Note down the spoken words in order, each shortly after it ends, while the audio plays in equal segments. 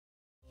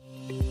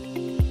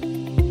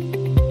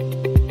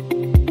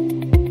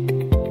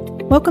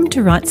Welcome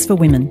to Rights for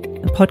Women,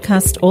 a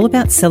podcast all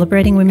about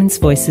celebrating women's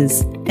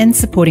voices and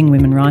supporting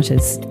women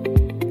writers.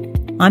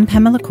 I'm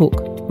Pamela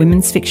Cook,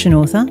 women's fiction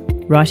author,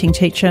 writing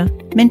teacher,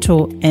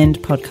 mentor and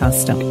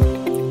podcaster.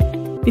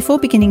 Before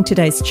beginning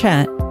today's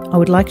chat, I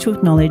would like to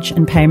acknowledge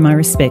and pay my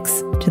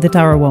respects to the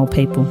Dharawal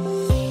people,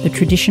 the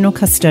traditional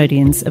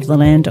custodians of the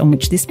land on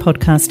which this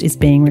podcast is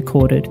being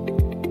recorded,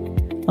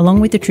 along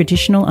with the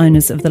traditional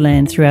owners of the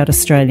land throughout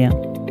Australia,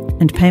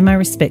 and pay my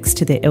respects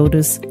to their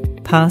elders,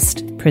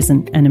 past,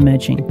 present and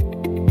emerging.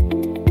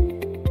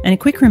 And a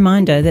quick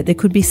reminder that there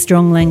could be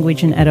strong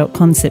language and adult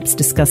concepts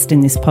discussed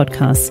in this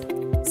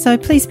podcast, so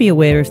please be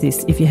aware of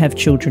this if you have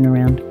children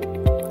around.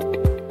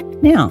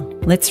 Now,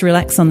 let's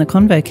relax on the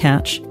convo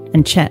couch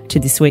and chat to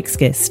this week's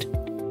guest.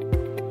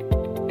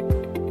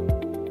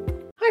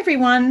 Hi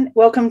everyone,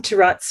 welcome to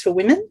Rights for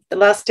Women, the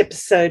last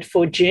episode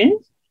for June.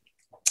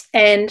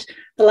 And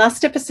the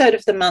last episode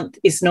of the month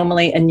is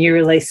normally a new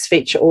release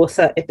feature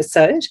author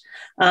episode,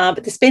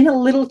 but there's been a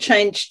little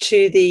change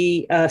to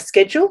the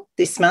schedule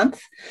this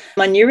month.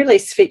 My new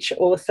release feature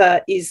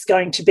author is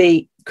going to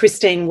be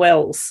Christine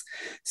Wells.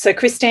 So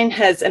Christine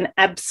has an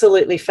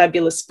absolutely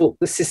fabulous book,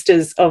 The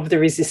Sisters of the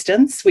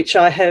Resistance, which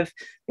I have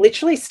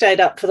literally stayed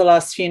up for the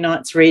last few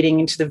nights reading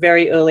into the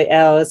very early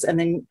hours and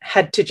then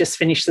had to just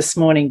finish this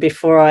morning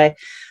before I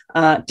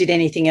did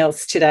anything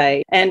else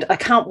today. And I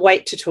can't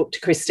wait to talk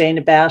to Christine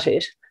about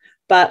it.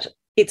 But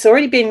it's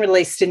already been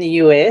released in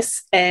the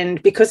US,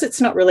 and because it's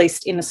not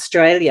released in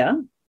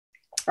Australia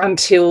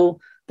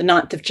until the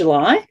 9th of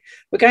July,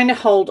 we're going to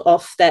hold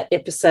off that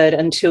episode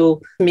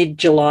until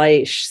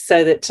mid-July-ish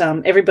so that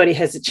everybody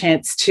has a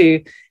chance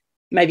to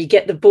maybe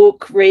get the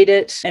book, read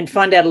it, and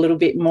find out a little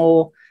bit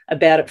more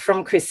about it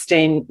from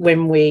Christine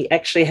when we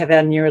actually have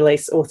our new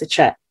release author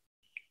chat.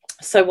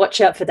 So watch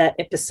out for that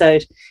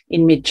episode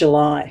in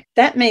mid-July.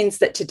 That means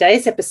that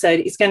today's episode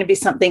is going to be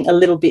something a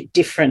little bit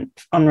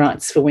different on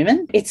Rights for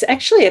Women. It's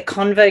actually a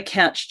convo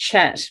couch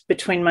chat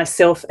between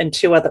myself and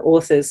two other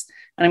authors,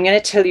 and I'm going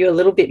to tell you a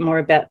little bit more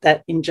about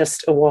that in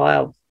just a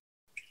while.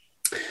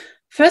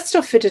 First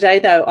off for today,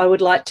 though, I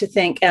would like to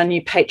thank our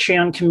new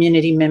Patreon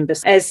community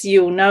members. As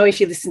you'll know,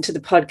 if you listen to the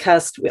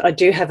podcast, I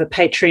do have a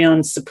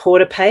Patreon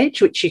supporter page,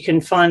 which you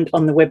can find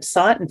on the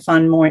website and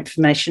find more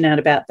information out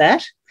about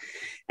that.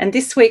 And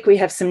this week we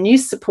have some new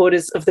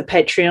supporters of the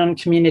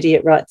Patreon community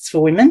at Rights for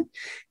Women,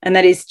 and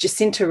that is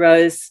Jacinta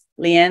Rose,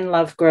 Leanne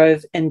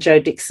Lovegrove and Joe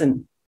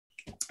Dixon.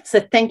 So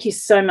thank you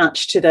so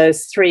much to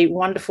those three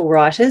wonderful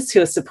writers who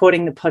are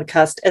supporting the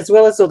podcast, as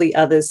well as all the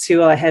others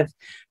who I have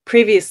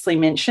previously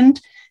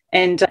mentioned.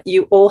 And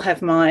you all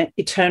have my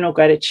eternal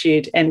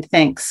gratitude and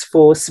thanks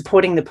for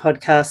supporting the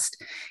podcast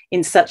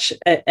in such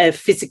a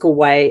physical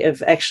way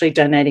of actually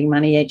donating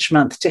money each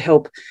month to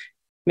help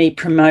me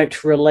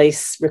promote,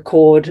 release,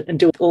 record, and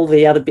do all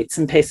the other bits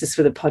and pieces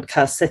for the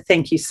podcast. So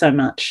thank you so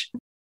much.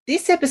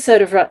 This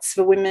episode of Rights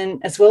for Women,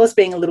 as well as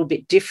being a little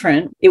bit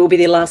different, it will be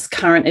the last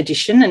current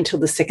edition until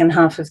the second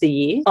half of the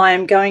year. I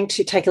am going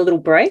to take a little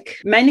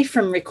break, mainly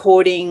from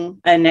recording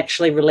and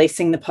actually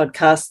releasing the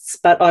podcasts,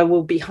 but I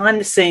will behind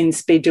the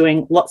scenes be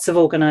doing lots of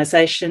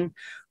organisation,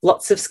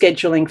 lots of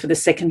scheduling for the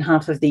second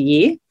half of the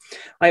year.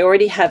 I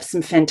already have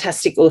some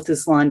fantastic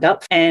authors lined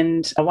up,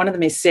 and one of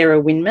them is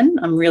Sarah Winman.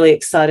 I'm really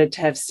excited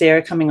to have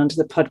Sarah coming onto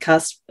the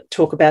podcast,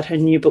 talk about her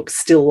new book,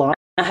 Still Life.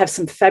 I have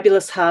some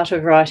fabulous Heart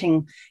of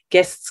Writing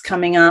guests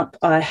coming up.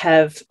 I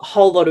have a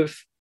whole lot of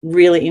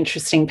really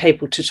interesting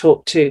people to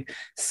talk to.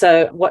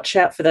 So watch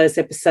out for those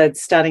episodes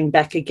starting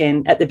back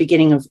again at the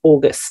beginning of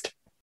August.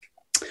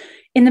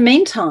 In the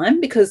meantime,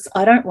 because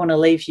I don't want to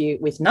leave you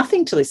with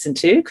nothing to listen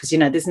to, because, you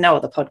know, there's no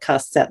other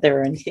podcasts out there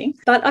or anything,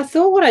 but I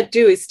thought what I'd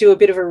do is do a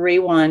bit of a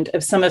rewind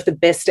of some of the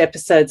best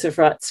episodes of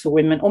Rights for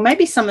Women, or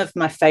maybe some of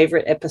my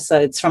favourite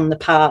episodes from the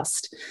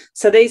past.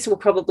 So these will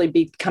probably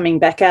be coming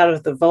back out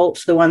of the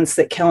vault, the ones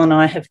that Kel and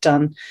I have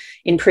done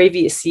in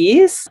previous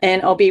years,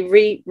 and I'll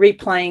be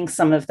replaying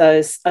some of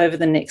those over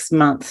the next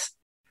month.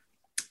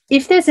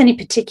 If there's any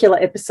particular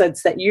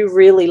episodes that you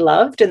really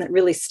loved and that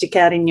really stick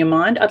out in your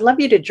mind, I'd love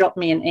you to drop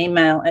me an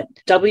email at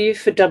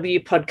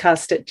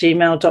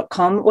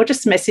wforwpodcast@gmail.com or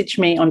just message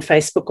me on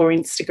Facebook or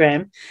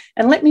Instagram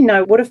and let me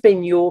know what have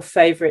been your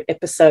favourite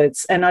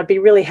episodes. And I'd be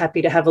really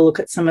happy to have a look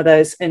at some of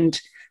those and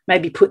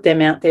maybe put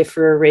them out there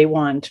for a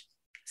rewind,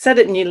 so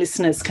that new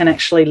listeners can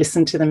actually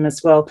listen to them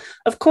as well.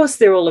 Of course,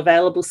 they're all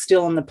available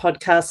still on the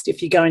podcast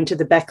if you go into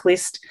the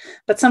backlist,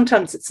 but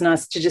sometimes it's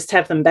nice to just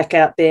have them back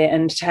out there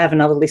and to have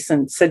another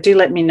listen. So do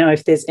let me know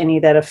if there's any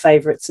that are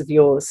favourites of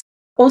yours.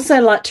 Also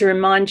like to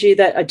remind you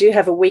that I do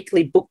have a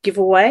weekly book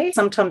giveaway.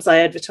 Sometimes I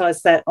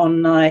advertise that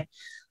on my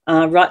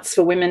Rights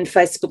for Women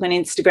Facebook and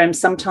Instagram,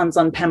 sometimes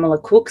on Pamela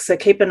Cook. So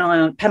keep an eye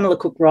on Pamela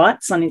Cook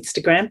Writes on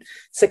Instagram.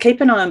 So keep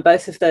an eye on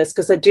both of those,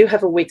 because I do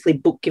have a weekly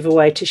book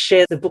giveaway to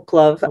share the book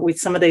love with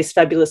some of these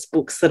fabulous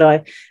books that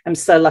I am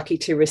so lucky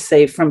to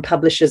receive from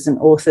publishers and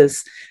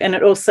authors. And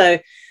it also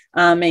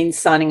means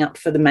signing up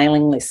for the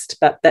mailing list,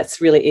 but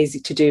that's really easy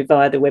to do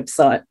via the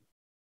website.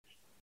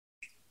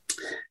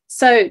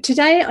 So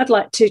today I'd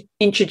like to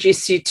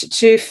introduce you to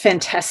two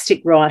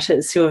fantastic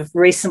writers who have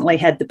recently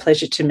had the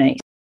pleasure to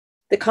meet.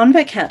 The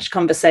Convo Couch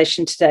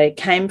conversation today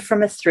came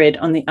from a thread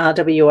on the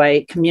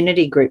RWA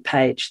community group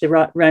page,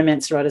 the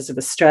Romance Writers of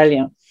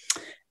Australia.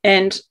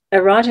 And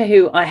a writer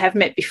who I have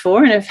met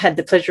before and have had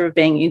the pleasure of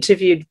being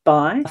interviewed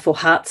by for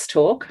Hearts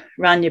Talk,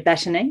 Rania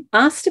Battany,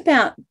 asked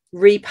about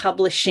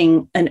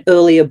republishing an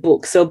earlier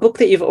book. So a book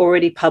that you've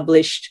already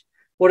published,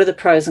 what are the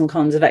pros and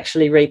cons of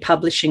actually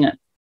republishing it?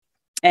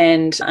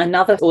 And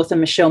another author,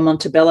 Michelle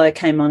Montebello,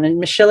 came on, and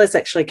Michelle is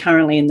actually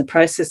currently in the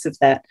process of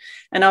that.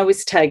 And I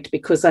was tagged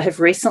because I have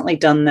recently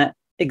done that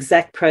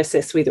exact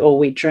process with All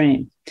We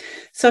Dream.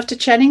 So after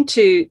chatting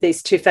to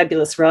these two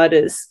fabulous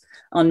writers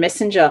on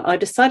Messenger, I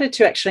decided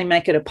to actually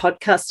make it a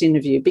podcast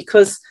interview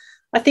because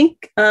I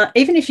think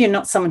even if you're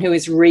not someone who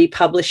is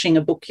republishing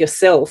a book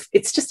yourself,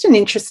 it's just an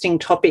interesting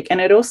topic. And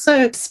it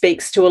also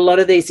speaks to a lot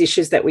of these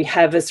issues that we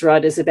have as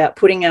writers about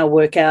putting our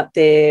work out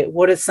there.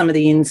 What are some of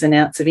the ins and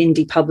outs of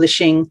indie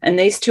publishing? And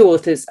these two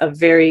authors are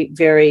very,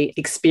 very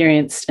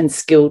experienced and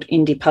skilled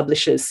indie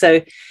publishers.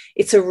 So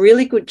it's a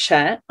really good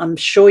chat. I'm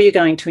sure you're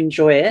going to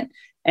enjoy it.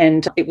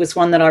 And it was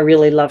one that I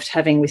really loved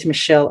having with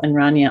Michelle and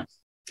Rania.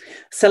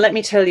 So let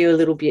me tell you a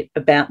little bit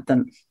about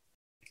them.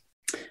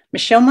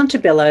 Michelle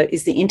Montebello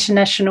is the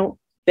international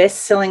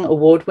best-selling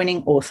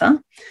award-winning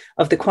author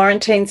of The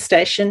Quarantine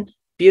Station,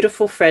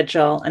 Beautiful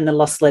Fragile, and The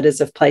Lost Letters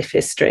of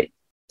Playfair Street.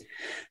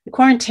 The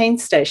Quarantine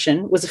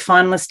Station was a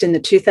finalist in the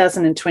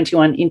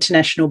 2021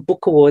 International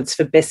Book Awards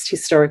for Best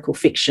Historical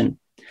Fiction.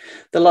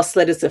 The Lost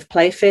Letters of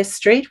Playfair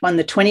Street won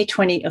the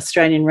 2020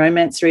 Australian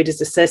Romance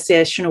Readers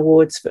Association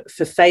Awards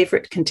for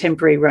Favourite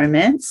Contemporary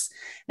Romance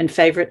and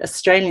Favourite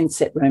Australian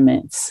Set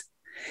Romance.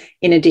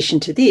 In addition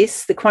to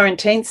this, The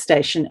Quarantine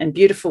Station and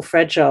Beautiful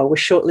Fragile were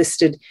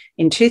shortlisted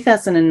in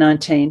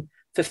 2019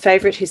 for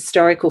Favourite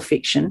Historical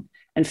Fiction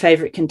and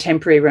Favourite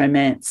Contemporary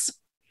Romance.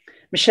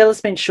 Michelle has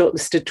been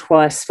shortlisted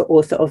twice for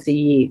Author of the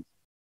Year.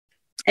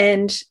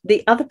 And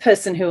the other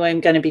person who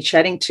I'm going to be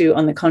chatting to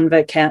on the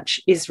Convo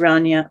Couch is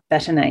Rania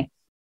Battany.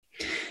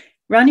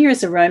 Rania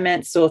is a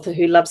romance author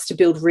who loves to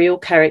build real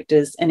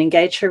characters and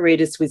engage her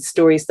readers with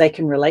stories they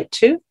can relate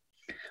to,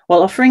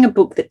 while offering a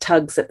book that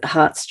tugs at the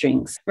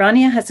heartstrings.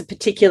 Rania has a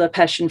particular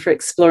passion for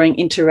exploring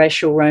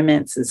interracial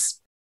romances.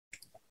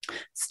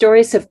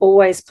 Stories have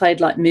always played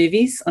like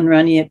movies on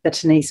Rania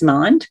Battany's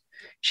mind.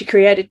 She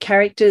created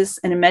characters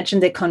and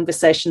imagined their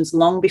conversations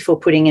long before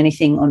putting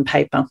anything on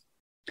paper.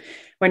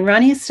 When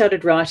Rania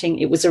started writing,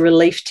 it was a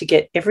relief to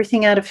get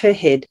everything out of her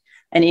head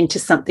and into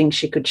something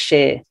she could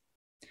share.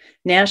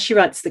 Now she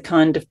writes the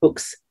kind of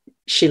books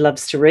she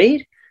loves to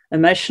read,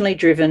 emotionally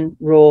driven,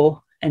 raw,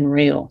 and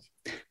real.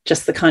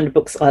 Just the kind of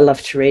books I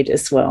love to read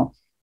as well.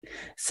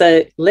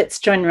 So let's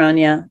join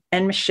Rania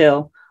and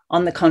Michelle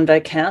on the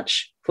Convo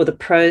Couch for the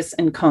pros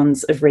and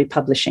cons of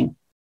republishing.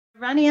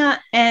 Rania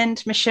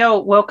and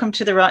Michelle, welcome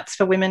to the Rights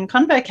for Women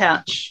Convo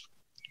Couch.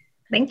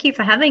 Thank you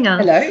for having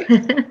us.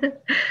 Hello.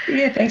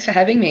 Yeah, thanks for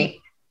having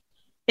me.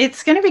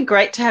 It's going to be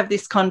great to have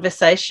this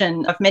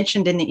conversation. I've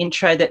mentioned in the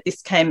intro that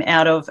this came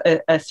out of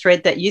a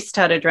thread that you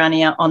started,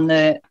 Rania, on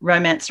the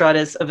Romance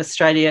Writers of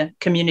Australia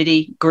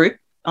community group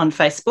on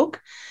Facebook.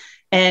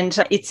 And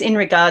it's in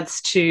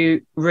regards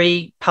to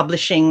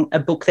republishing a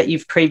book that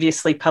you've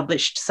previously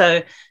published.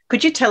 So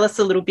could you tell us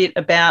a little bit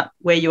about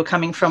where you're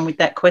coming from with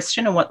that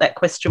question and what that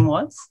question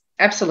was?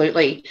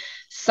 Absolutely.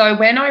 So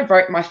when I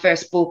wrote my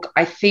first book,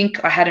 I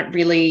think I hadn't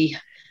really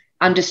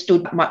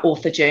understood my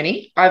author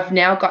journey. I've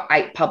now got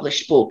 8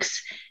 published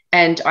books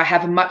and I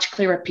have a much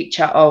clearer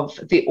picture of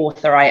the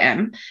author I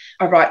am.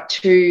 I write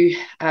 2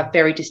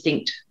 very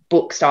distinct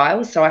book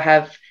styles. So I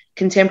have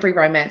contemporary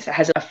romance that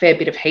has a fair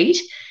bit of heat,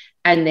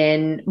 and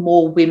then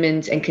more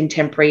women's and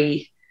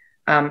contemporary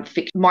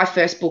fiction. My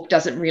first book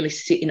doesn't really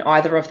sit in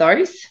either of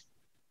those.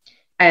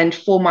 And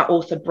for my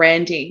author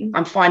branding,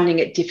 I'm finding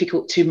it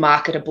difficult to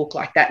market a book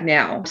like that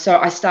now. So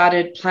I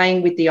started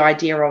playing with the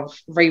idea of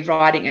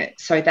rewriting it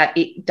so that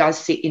it does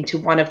sit into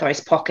one of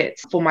those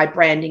pockets for my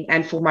branding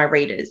and for my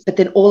readers. But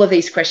then all of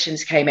these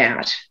questions came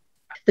out.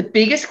 The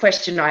biggest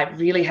question I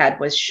really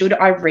had was, should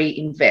I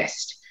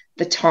reinvest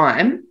the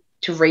time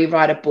to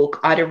rewrite a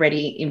book I'd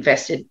already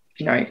invested,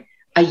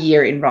 a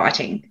year in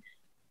writing?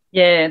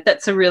 Yeah,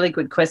 that's a really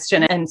good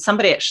question. And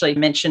somebody actually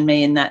mentioned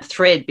me in that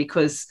thread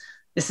because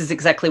this is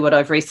exactly what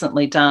I've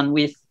recently done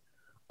with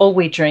All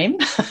We Dream,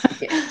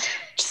 yes.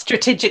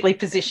 Strategically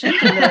positioned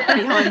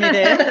behind me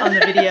there on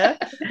the video.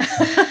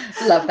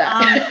 Love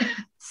that.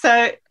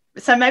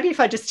 So maybe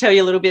if I just tell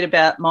you a little bit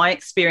about my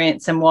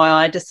experience and why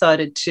I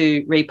decided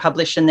to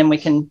republish, and then we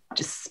can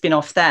just spin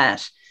off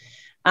that.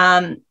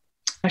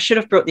 I should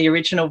have brought the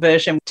original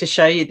version to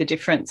show you the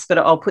difference, but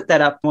I'll put that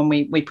up when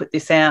we put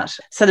this out.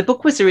 So the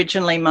book was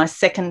originally my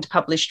second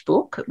published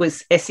book. It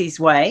was Essie's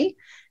Way,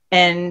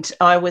 and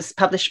I was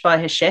published by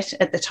Hachette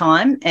at the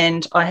time,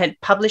 and I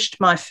had published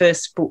my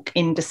first book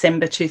in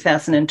December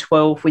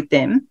 2012 with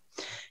them.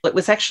 It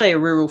was actually a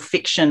rural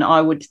fiction,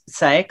 I would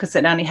say, because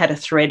it only had a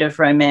thread of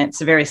romance,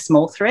 a very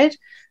small thread,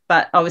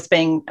 but I was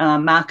being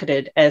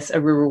marketed as a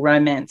rural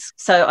romance.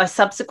 So I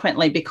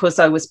subsequently, because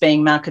I was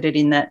being marketed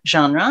in that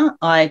genre,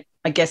 I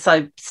guess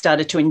I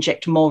started to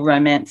inject more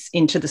romance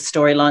into the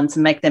storylines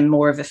and make them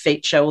more of a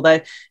feature, although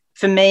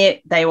for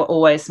me, they were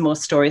always more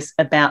stories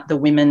about the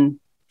women,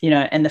 you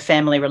know, and the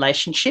family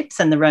relationships,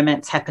 and the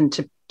romance happened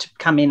to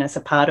come in as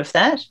a part of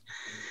that.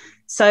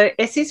 So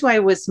Essie's Way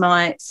was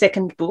my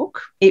second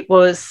book. It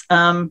was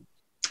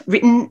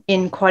written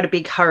in quite a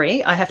big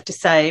hurry, I have to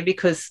say,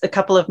 because a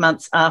couple of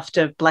months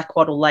after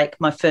Blackwattle Lake,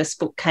 my first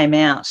book came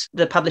out,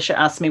 the publisher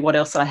asked me what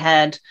else I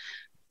had.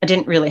 I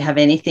didn't really have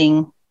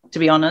anything, to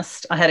be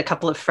honest. I had a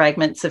couple of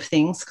fragments of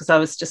things because I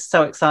was just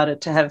so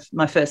excited to have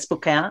my first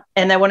book out.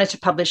 And they wanted to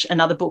publish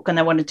another book, and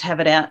they wanted to have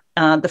it out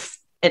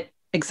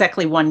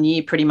exactly 1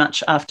 year pretty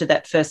much after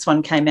that first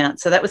one came out.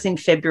 So that was in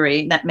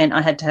February. That meant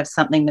I had to have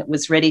something that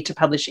was ready to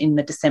publish in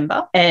the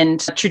December. And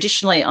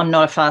traditionally, I'm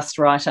not a fast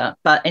writer.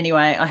 But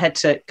anyway, I had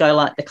to go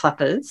like the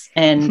clappers.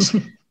 And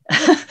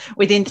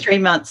within 3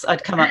 months,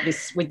 I'd come up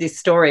with this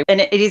story.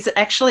 And it is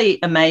actually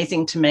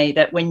amazing to me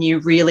that when you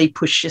really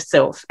push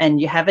yourself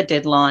and you have a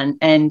deadline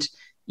and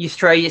you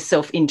throw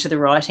yourself into the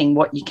writing,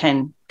 what you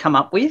can come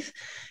up with.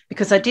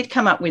 Because I did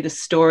come up with a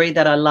story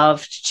that I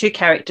loved, 2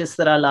 characters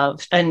that I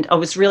loved, and I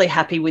was really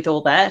happy with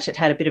all that. It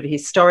had a bit of a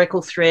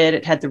historical thread,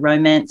 it had the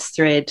romance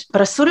thread,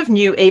 but I sort of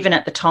knew even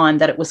at the time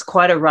that it was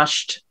quite a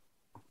rushed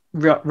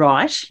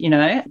write, you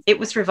know. It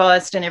was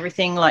revised and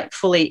everything, like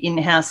fully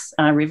in-house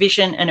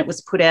revision, and it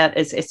was put out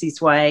as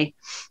Essie's Way,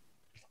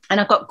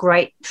 and I got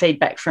great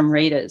feedback from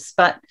readers.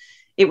 But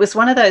it was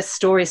one of those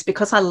stories,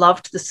 because I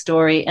loved the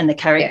story and the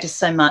characters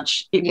so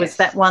much, it was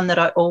that one that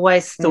I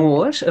always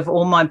thought of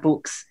all my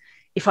books,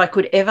 if I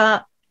could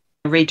ever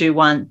redo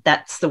one,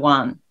 that's the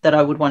one that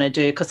I would want to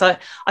do, because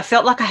I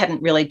felt like I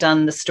hadn't really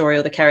done the story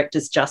or the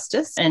characters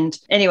justice. And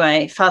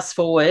anyway, fast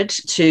forward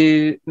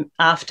to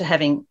after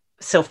having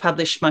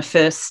self-published my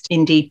first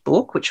indie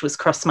book, which was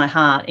Cross My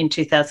Heart in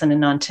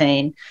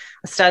 2019,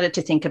 I started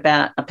to think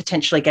about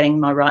potentially getting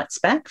my rights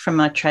back from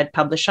my trad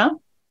publisher.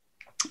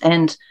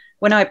 And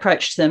when I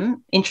approached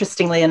them,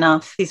 interestingly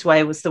enough, His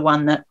Way was the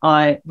one that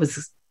I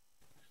was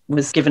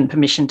given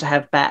permission to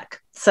have back.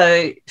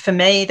 So for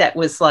me, that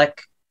was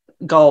like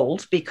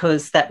gold,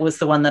 because that was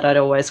the one that I'd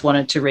always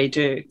wanted to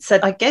redo. So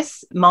I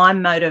guess my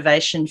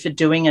motivation for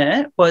doing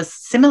it was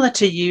similar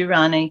to you,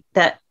 Rani,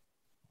 that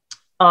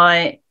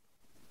I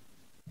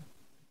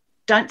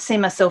don't see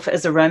myself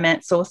as a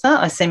romance author.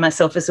 I see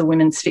myself as a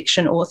women's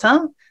fiction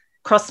author.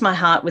 Cross My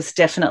Heart was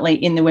definitely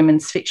in the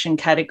women's fiction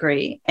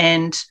category.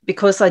 And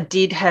because I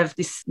did have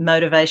this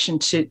motivation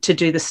to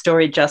do the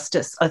story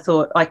justice, I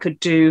thought I could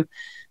do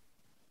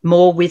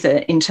more with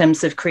it in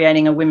terms of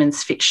creating a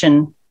women's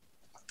fiction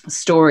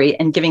story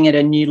and giving it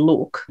a new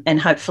look, and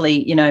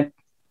hopefully, you know,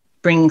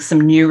 bring some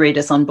new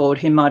readers on board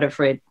who might have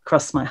read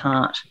Cross My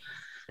Heart.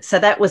 So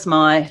that was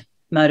my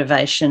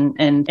motivation.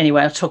 And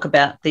anyway, I'll talk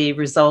about the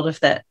result of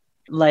that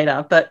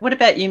later. But what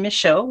about you,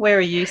 Michelle? Where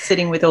are you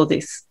sitting with all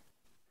this?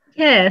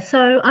 Yeah,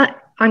 so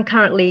I'm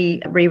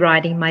currently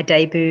rewriting my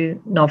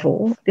debut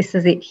novel. This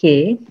is it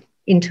here,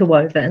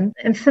 Interwoven.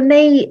 And for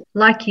me,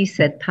 like you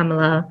said,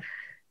 Pamela,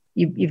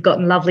 you've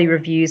gotten lovely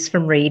reviews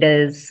from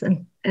readers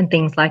and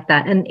things like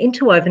that. And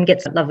Interwoven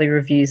gets lovely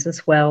reviews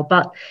as well.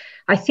 But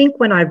I think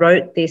when I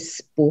wrote this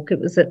book, it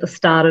was at the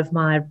start of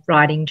my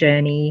writing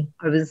journey.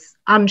 I was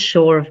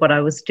unsure of what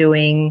I was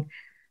doing.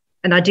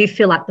 And I do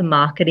feel like the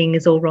marketing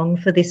is all wrong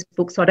for this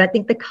book. So I don't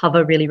think the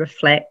cover really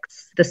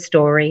reflects the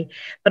story.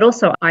 But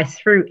also I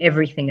threw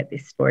everything at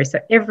this story. So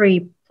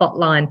every plot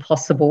line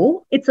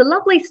possible. It's a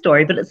lovely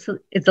story, but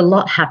it's a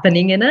lot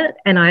happening in it.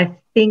 And I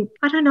think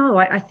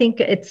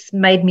it's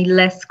made me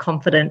less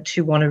confident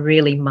to want to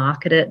really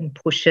market it and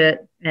push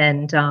it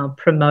and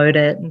promote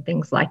it and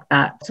things like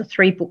that. It's a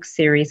 3-book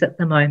series at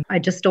the moment. I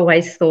just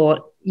always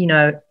thought, you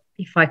know,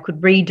 if I could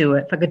redo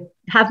it, if I could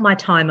have my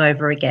time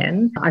over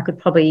again, I could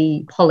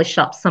probably polish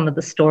up some of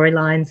the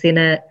storylines in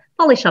it,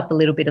 polish up a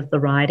little bit of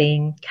the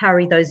writing,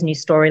 carry those new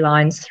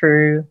storylines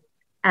through,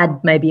 add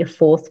maybe a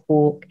 4th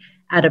book,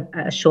 add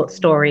a short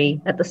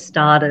story at the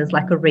start as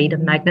like a reader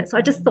magnet. So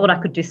I just thought I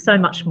could do so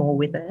much more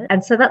with it.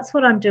 And so that's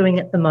what I'm doing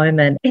at the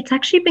moment. It's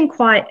actually been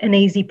quite an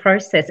easy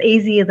process,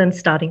 easier than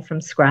starting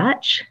from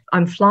scratch.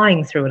 I'm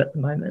flying through it at the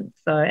moment.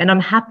 And I'm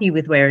happy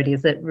with where it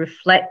is. It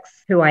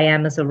reflects who I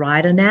am as a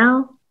writer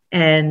now.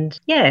 And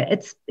yeah,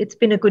 it's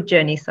been a good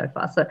journey so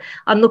far. So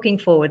I'm looking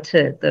forward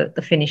to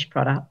the finished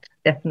product,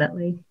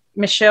 definitely.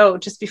 Michelle,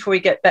 just before we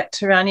get back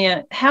to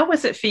Rania, how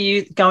was it for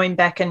you going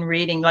back and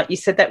reading? Like you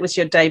said, that was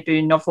your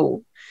debut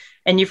novel,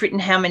 and you've written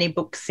how many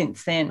books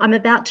since then? I'm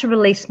about to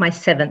release my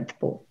 7th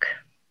book.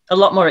 A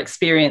lot more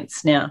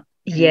experience now.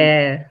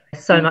 Yeah,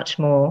 so much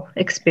more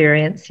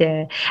experience,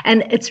 yeah.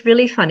 And it's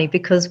really funny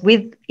because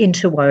with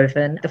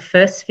Interwoven, the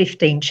first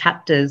 15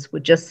 chapters were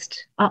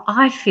just,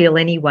 I feel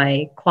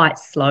anyway, quite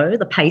slow.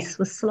 The pace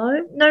was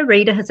slow. No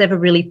reader has ever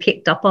really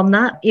picked up on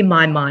that. In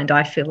my mind,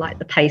 I feel like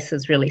the pace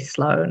is really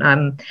slow, and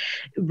I'm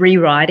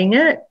rewriting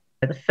it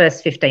The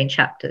first 15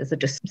 chapters are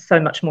just so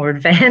much more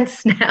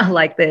advanced now,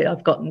 like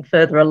I've gotten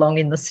further along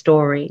in the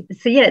story.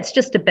 So, yeah, it's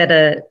just a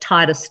better,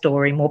 tighter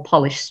story, more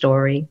polished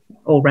story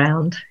all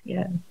round,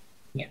 yeah.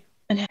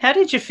 And how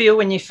did you feel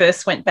when you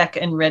first went back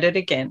and read it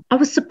again? I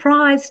was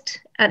surprised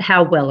at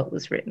how well it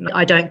was written.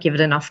 I don't give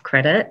it enough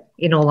credit,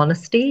 in all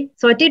honesty.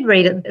 So I did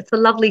read it. It's a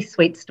lovely,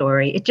 sweet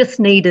story. It just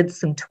needed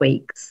some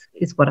tweaks,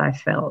 is what I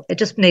felt. It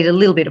just needed a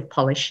little bit of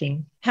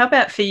polishing. How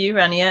about for you,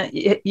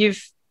 Rania?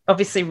 You've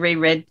obviously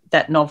reread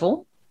that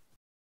novel.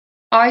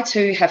 I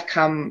too have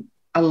come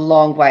a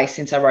long way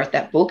since I wrote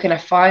that book, and I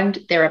find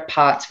there are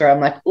parts where I'm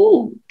like,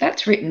 oh,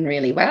 that's written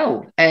really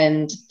well.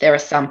 And there are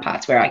some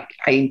parts where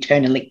I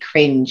internally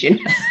cringe. And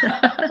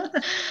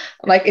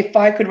like, if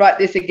I could write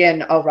this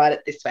again, I'll write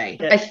it this way.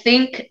 Yeah. I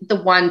think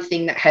the one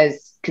thing that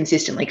has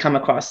consistently come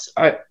across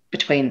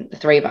between the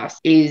three of us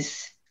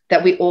is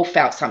that we all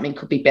felt something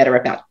could be better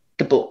about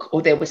the book,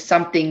 or there was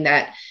something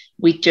that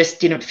we just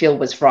didn't feel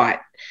was right.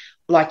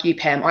 Like you,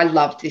 Pam, I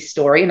loved this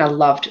story and I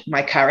loved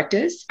my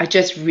characters. I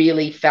just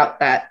really felt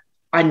that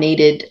I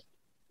needed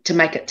to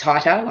make it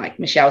tighter, like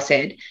Michelle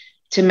said,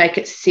 to make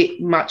it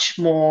sit much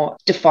more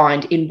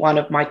defined in one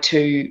of my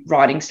two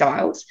writing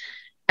styles,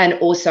 and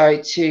also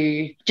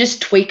to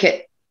just tweak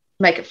it,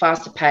 make it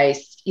faster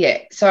paced. Yeah.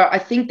 So I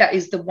think that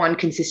is the one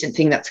consistent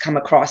thing that's come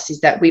across,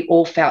 is that we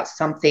all felt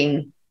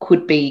something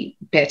could be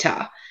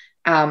better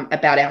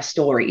about our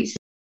stories.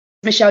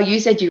 Michelle,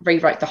 you said you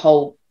rewrote the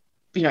whole,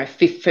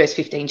 first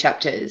 15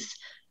 chapters.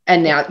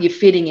 And now you're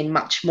fitting in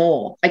much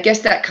more. I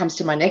guess that comes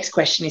to my next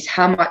question, is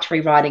how much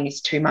rewriting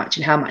is too much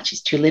and how much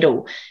is too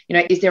little?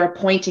 Is there a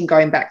point in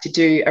going back to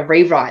do a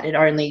rewrite and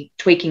only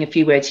tweaking a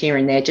few words here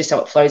and there just so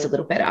it flows a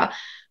little better?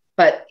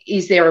 But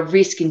is there a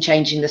risk in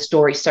changing the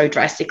story so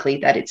drastically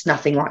that it's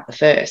nothing like the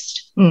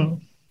first?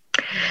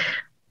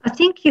 I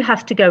think you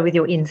have to go with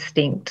your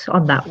instinct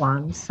on that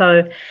one.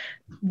 So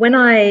when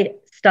I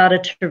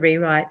started to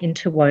rewrite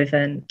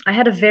Interwoven, I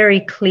had a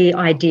very clear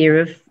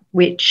idea of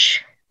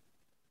which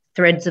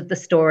threads of the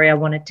story I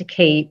wanted to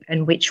keep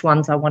and which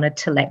ones I wanted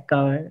to let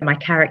go. My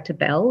character,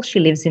 Belle,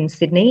 she lives in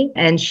Sydney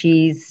and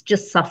she's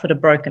just suffered a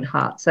broken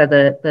heart. So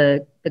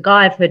the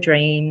guy of her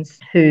dreams,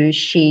 who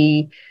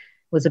she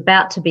was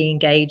about to be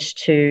engaged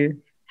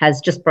to, has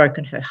just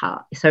broken her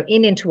heart. So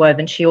in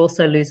Interwoven, she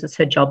also loses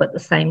her job at the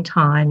same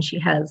time. She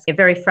has a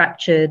very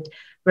fractured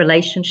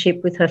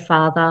relationship with her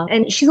father.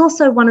 And she's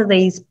also one of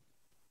these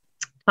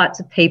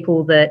types of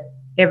people that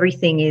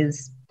everything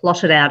is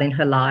plotted out in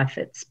her life.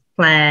 It's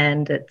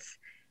planned, it's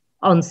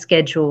on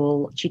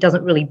schedule. She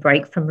doesn't really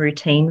break from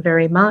routine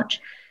very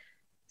much.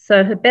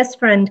 So her best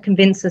friend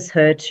convinces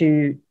her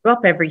to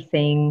drop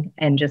everything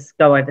and just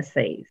go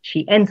overseas.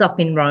 She ends up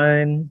in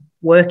Rome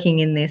working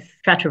in this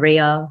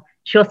trattoria.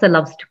 She also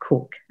loves to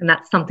cook, and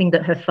that's something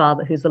that her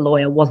father, who's a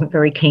lawyer, wasn't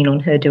very keen on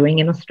her doing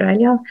in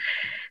Australia.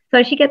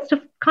 So she gets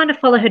to kind of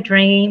follow her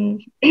dream.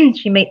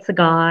 She meets a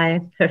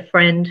guy, her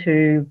friend,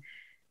 who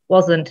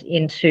wasn't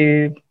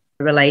into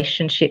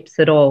relationships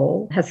at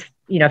all, has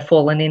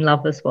fallen in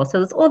love as well. So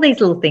there's all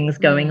these little things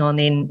going on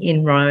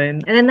in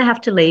Rome, and then they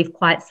have to leave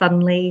quite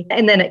suddenly,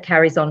 and then it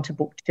carries on to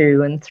book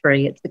 2 and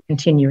 3. It's a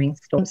continuing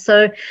story.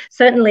 So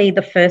certainly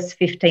the first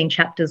 15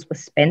 chapters were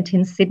spent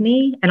in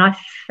Sydney, and I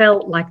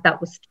felt like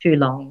that was too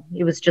long.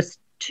 It was just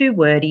too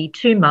wordy,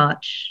 too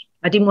much.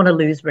 I didn't want to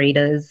lose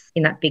readers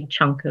in that big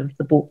chunk of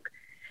the book.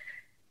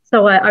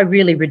 So I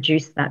really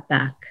reduced that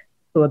back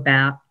to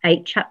about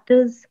 8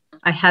 chapters.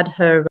 I had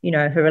her,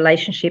 her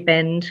relationship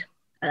end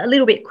a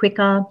little bit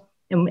quicker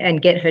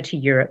and get her to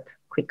Europe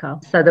quicker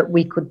so that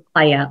we could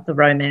play out the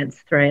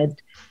romance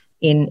thread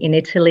in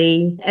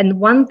Italy. And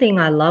one thing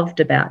I loved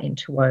about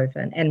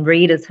Interwoven, and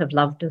readers have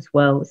loved as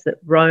well, is that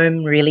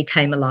Rome really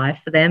came alive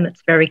for them.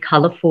 It's very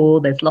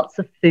colourful. There's lots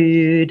of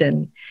food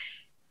and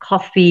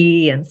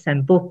coffee and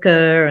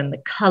sambuca and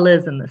the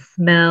colours and the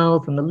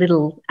smells and the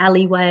little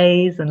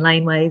alleyways and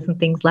laneways and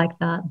things like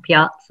that, and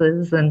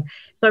piazzas. And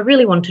so I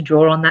really want to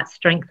draw on that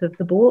strength of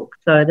the book.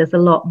 So there's a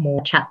lot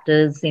more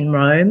chapters in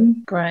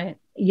Rome. Great.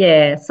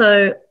 Yeah.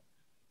 So,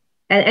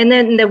 and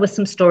then there were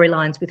some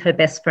storylines with her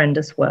best friend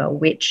as well,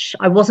 which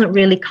I wasn't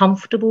really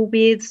comfortable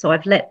with. So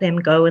I've let them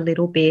go a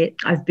little bit.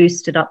 I've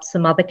boosted up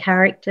some other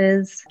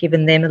characters,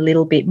 given them a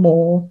little bit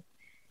more.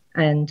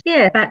 And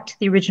yeah, back to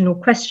the original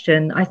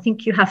question, I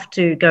think you have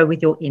to go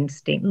with your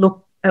instinct.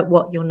 Look at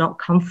what you're not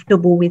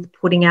comfortable with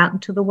putting out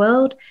into the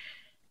world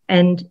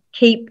and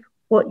keep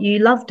what you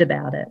loved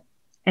about it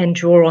and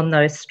draw on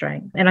those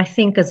strengths. And I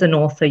think as an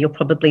author, you're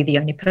probably the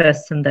only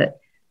person that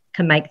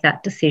can make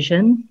that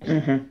decision.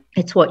 Mm-hmm.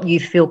 It's what you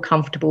feel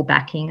comfortable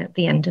backing at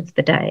the end of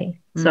the day.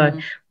 So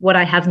what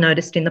I have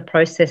noticed in the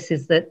process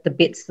is that the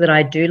bits that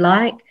I do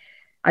like,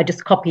 I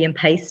just copy and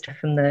paste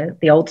from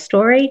the old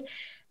story,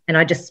 and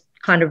I just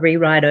kind of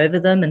rewrite over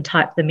them and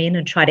type them in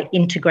and try to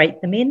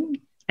integrate them in.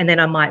 And then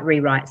I might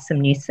rewrite some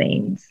new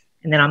scenes.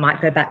 And then I might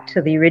go back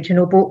to the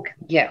original book,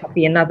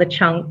 copy another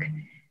chunk.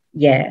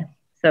 Yeah.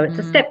 So it's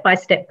a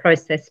step-by-step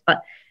process,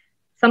 but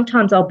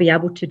sometimes I'll be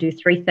able to do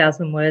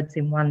 3,000 words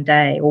in one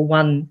day or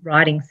one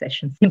writing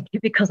session simply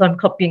because I'm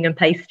copying and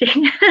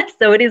pasting.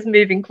 So it is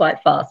moving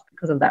quite fast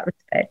because of that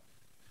respect.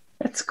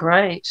 That's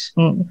great.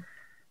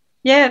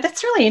 Yeah,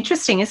 that's really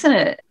interesting, isn't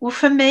it? Well,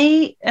 for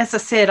me, as I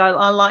said,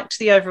 I liked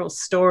the overall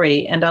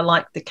story and I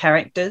liked the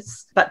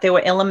characters, but there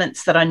were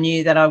elements that I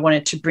knew that I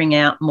wanted to bring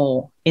out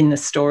more in the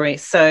story.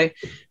 So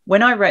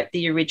when I wrote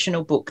the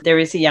original book, there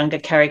is a younger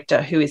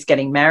character who is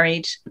getting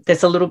married.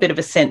 There's a little bit of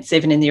a sense,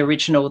 even in the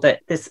original,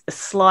 that there's a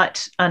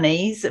slight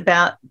unease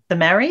about the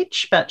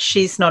marriage, but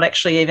she's not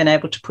actually even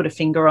able to put a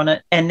finger on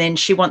it. And then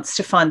she wants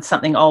to find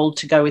something old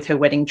to go with her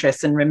wedding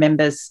dress and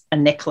remembers a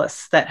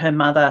necklace that her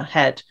mother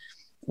had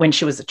when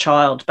she was a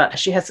child, but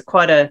she has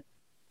quite a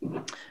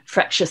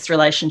fractious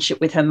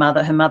relationship with her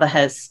mother. Her mother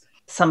has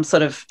some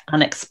sort of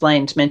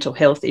unexplained mental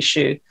health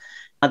issue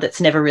that's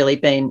never really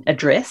been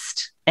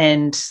addressed.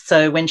 And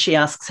so when she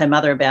asks her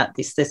mother about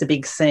this, there's a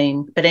big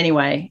scene. But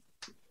anyway,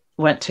 I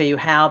won't tell you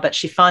how, but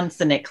she finds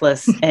the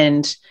necklace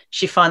and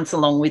she finds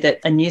along with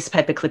it a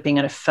newspaper clipping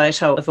and a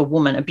photo of a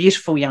woman, a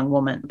beautiful young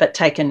woman, but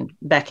taken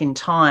back in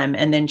time.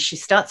 And then she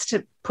starts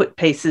to put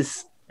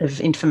pieces of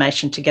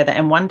information together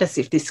and wonders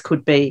if this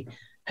could be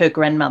her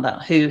grandmother,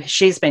 who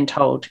she's been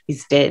told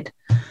is dead.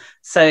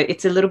 So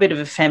it's a little bit of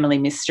a family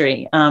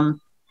mystery.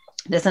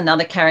 There's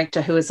another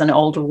character who is an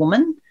older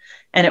woman,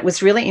 and it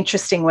was really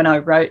interesting when I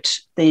wrote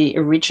the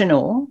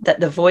original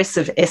that the voice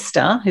of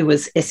Esther, who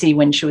was Essie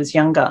when she was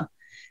younger,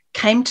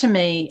 came to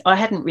me. I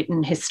hadn't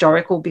written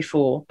historical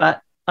before,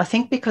 but I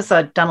think because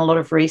I'd done a lot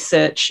of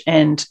research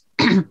and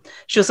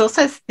she was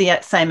also the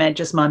same age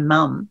as my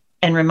mum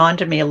and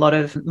reminded me a lot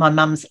of my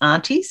mum's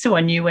aunties who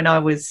I knew when I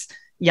was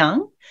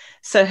young.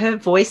 So her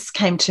voice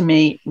came to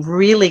me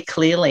really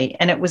clearly,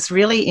 and it was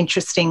really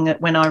interesting that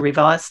when I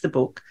revised the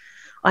book,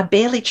 I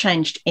barely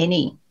changed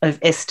any of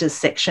Esther's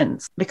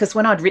sections because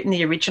when I'd written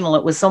the original,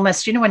 it was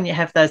almost, you know, when you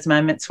have those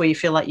moments where you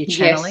feel like you're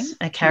channeling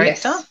a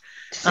character. Yes.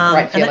 It's a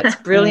great feeling. And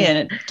it's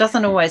brilliant. It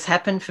doesn't always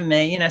happen for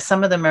me. You know,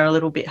 some of them are a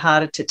little bit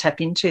harder to tap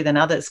into than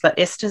others, but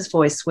Esther's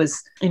voice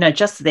was, you know,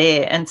 just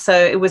there. And so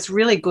it was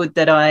really good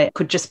that I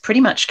could just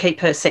pretty much keep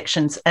her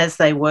sections as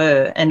they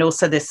were. And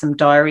also there's some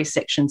diary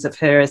sections of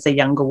her as a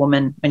younger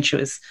woman when she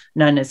was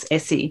known as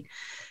Essie.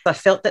 I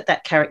felt that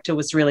that character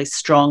was really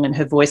strong and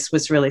her voice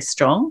was really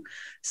strong.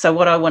 So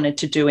what I wanted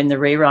to do in the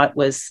rewrite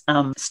was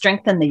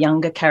strengthen the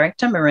younger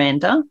character,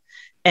 Miranda,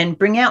 and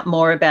bring out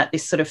more about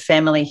this sort of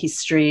family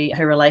history,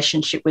 her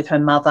relationship with her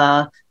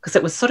mother, because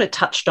it was sort of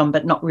touched on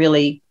but not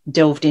really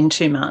delved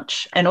into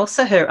much, and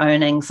also her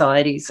own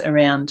anxieties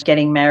around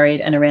getting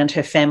married and around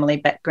her family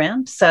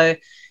background. So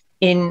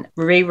in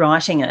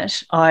rewriting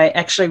it, I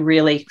actually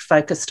really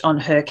focused on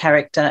her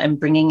character and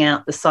bringing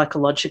out the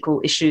psychological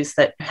issues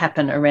that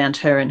happen around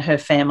her and her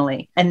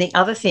family. And the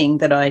other thing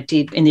that I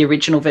did in the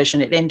original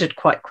version, it ended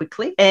quite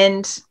quickly.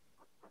 And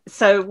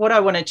so what I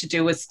wanted to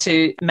do was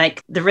to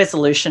make the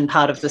resolution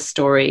part of the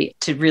story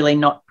to really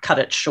not cut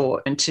it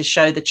short and to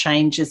show the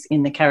changes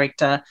in the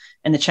character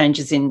and the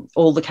changes in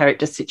all the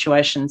character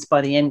situations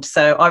by the end.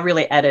 So I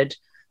really added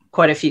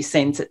quite a few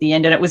scenes at the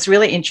end, and it was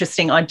really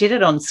interesting. I did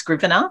it on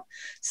Scrivener.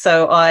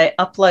 So I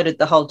uploaded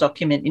the whole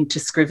document into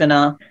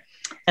Scrivener,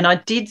 and I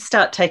did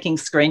start taking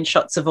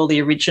screenshots of all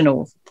the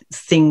original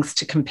things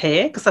to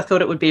compare because I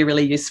thought it would be a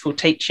really useful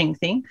teaching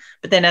thing.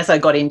 But then as I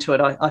got into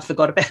it, I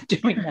forgot about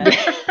doing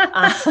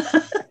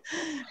that.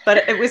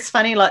 But it was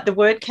funny, like the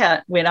word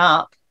count went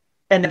up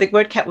and the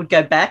word count would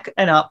go back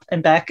and up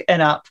and back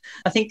and up.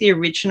 I think the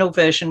original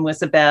version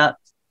was about,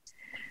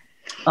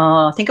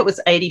 I think it was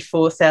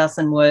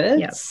 84,000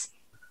 words.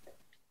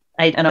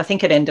 Yep. And I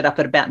think it ended up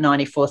at about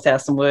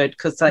 94,000 words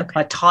because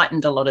I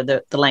tightened a lot of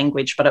the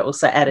language, but I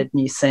also added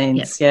new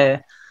scenes. Yep.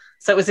 Yeah.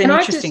 So it was an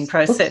interesting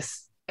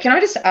process. Can I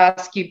just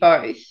ask you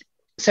both?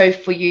 So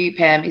for you,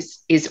 Pam,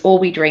 is All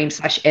We Dream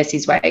 /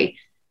 Essie's Way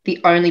the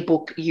only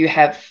book you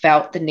have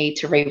felt the need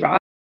to rewrite?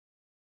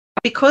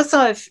 Because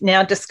I've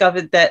now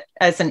discovered that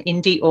as an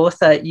indie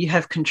author, you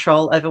have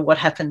control over what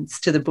happens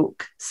to the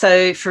book.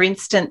 So, for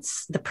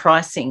instance, the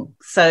pricing.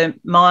 So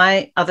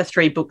my other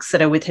 3 books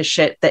that are with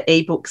Hachette, the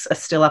ebooks are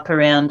still up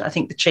around, I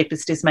think the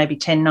cheapest is maybe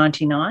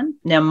 $10.99.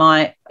 Now,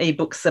 my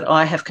ebooks that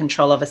I have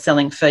control of are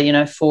selling for,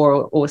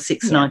 $4 or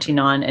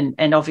 $6.99.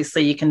 And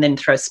obviously you can then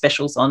throw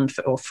specials on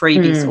or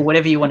freebies or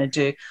whatever you want to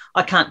do.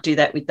 I can't do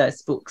that with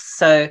those books.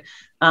 So,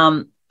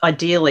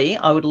 ideally,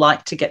 I would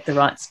like to get the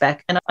rights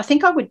back. And I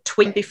think I would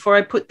tweak before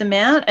I put them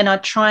out, and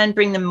I'd try and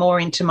bring them more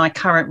into my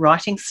current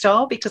writing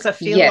style because I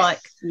feel like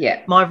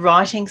my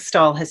writing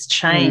style has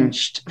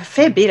changed a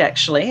fair bit,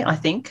 actually, I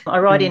think. I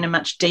write in a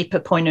much deeper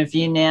point of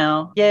view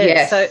now.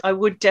 So I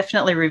would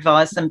definitely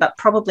revise them, but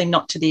probably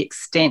not to the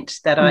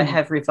extent that I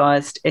have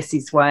revised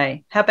Essie's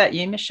Way. How about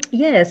you, Michelle?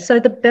 Yeah, so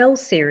the Bell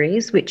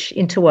series, which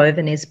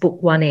Interwoven is book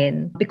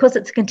 1N, because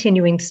it's a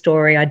continuing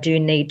story, I do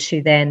need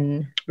to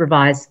then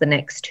revise the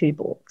next 2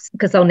 books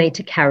because I'll need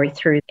to carry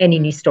through any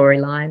new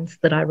storylines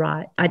that I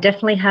write. I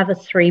definitely have a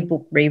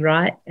 3-book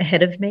rewrite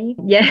ahead of me.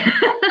 Yeah.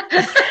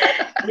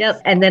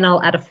 Yep. And then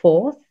I'll add a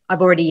 4th.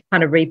 I've already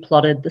kind of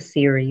replotted the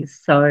series.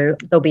 So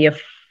there'll be a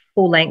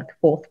full-length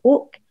fourth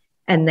book,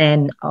 and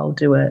then I'll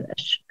do a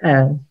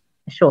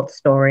short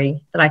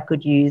story that I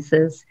could use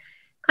as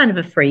kind of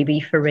a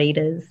freebie for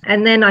readers.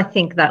 And then I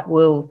think that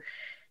will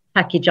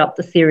package up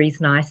the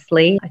series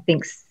nicely. I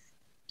think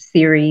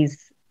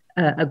series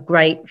are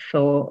great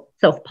for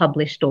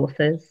self-published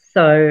authors.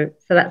 So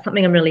that's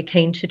something I'm really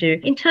keen to do.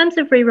 In terms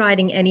of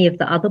rewriting any of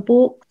the other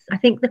books, I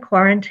think The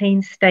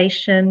Quarantine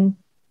Station,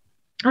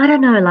 I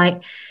don't know,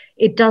 like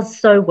it does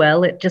so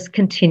well. It just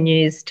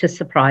continues to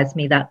surprise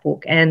me, that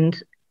book.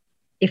 And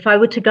if I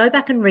were to go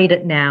back and read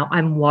it now,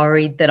 I'm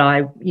worried that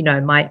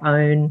my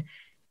own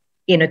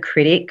inner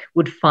critic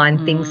would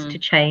find things to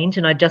change.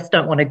 And I just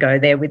don't want to go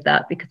there with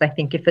that, because I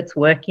think if it's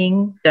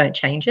working, don't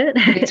change it.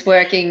 It's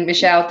working,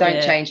 Michelle,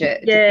 don't change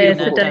it.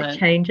 So don't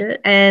change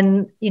it.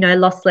 And,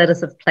 Lost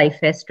Letters of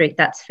Playfair Street,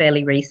 that's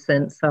fairly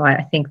recent. So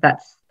I think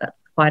that's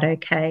quite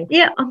okay.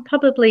 Yeah, I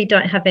probably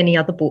don't have any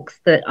other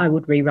books that I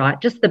would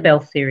rewrite, just the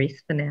Belle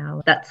series for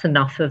now. That's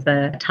enough of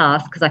a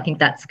task, because I think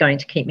that's going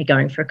to keep me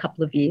going for a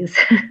couple of years.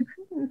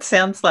 It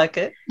sounds like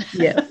it.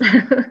 Yeah.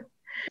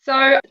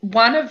 So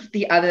one of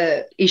the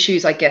other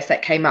issues, I guess,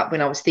 that came up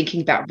when I was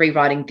thinking about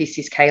rewriting This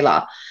Is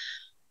Kayla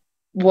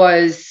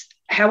was,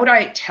 how would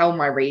I tell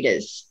my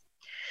readers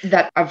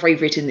that I've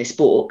rewritten this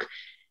book?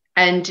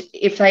 And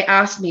if they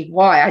asked me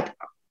why,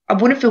 I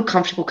wouldn't feel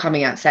comfortable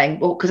coming out saying,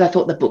 well, because I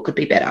thought the book could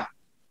be better.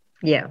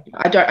 Yeah.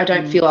 I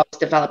don't feel I was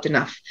developed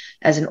enough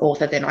as an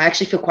author then. I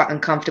actually feel quite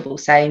uncomfortable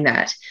saying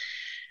that.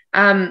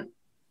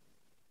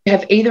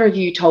 Have either of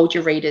you told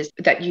your readers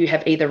that you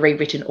have either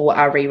rewritten or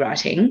are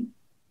rewriting?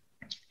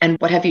 And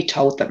what have you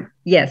told them?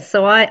 Yes.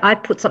 So I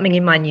put something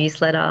in my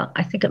newsletter.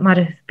 I think it might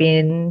have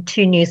been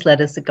 2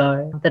 newsletters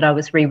ago that I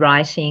was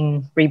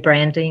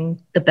rebranding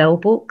the Belle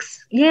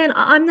books. Yeah, and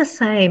I'm the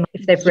same.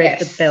 If they've read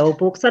the Belle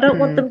books, I don't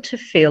want them to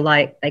feel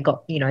like they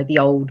got, the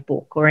old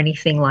book or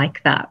anything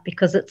like that,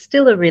 because it's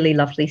still a really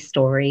lovely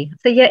story.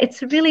 So, yeah,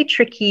 it's a really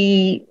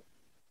tricky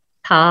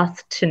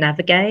path to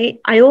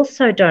navigate. I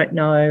also don't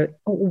know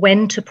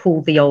when to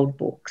pull the old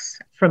books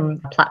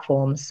from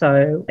platforms.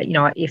 So,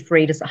 if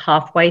readers are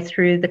halfway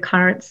through the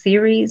current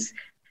series,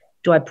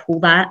 do I pull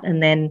that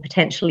and then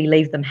potentially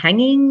leave them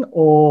hanging,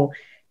 or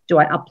do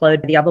I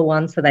upload the other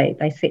one so they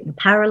sit in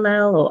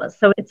parallel?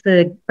 So it's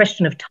a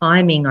question of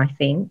timing, I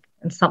think,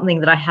 and something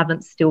that I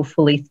haven't still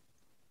fully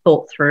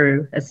thought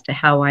through as to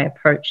how I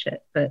approach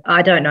it. But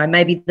I don't know,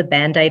 maybe the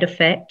Band-Aid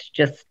effect,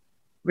 just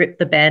rip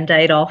the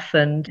Band-Aid off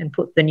and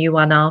put the new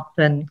one up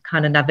and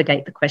kind of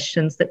navigate the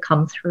questions that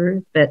come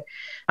through. But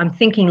I'm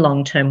thinking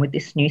long term with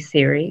this new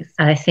series.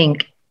 And I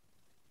think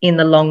in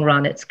the long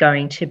run, it's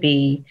going to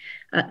be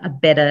a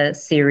better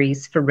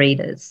series for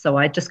readers. So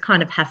I just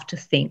kind of have to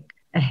think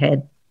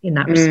ahead in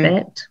that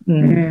respect.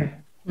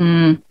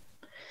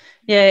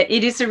 Yeah,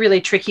 it is a really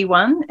tricky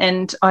one.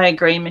 And I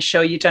agree,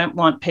 Michelle, you don't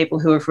want people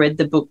who have read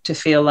the book to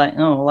feel like,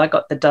 oh, well, I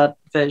got the dud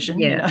version.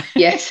 Yeah.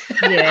 Yes.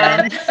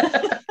 Yeah.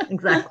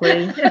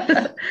 Exactly.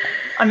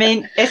 I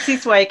mean,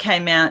 Essie's Way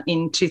came out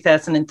in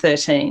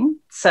 2013,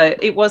 so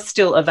it was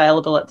still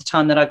available at the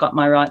time that I got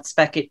my rights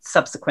back. It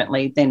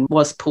subsequently then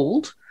was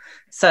pulled,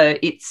 so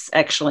it's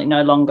actually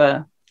no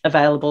longer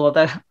available,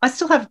 although I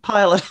still have a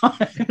pile at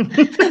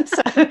home.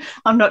 So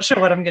I'm not sure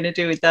what I'm going to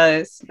do with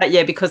those. But,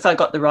 yeah, because I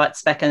got the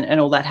rights back and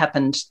all that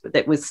happened,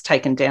 that was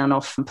taken down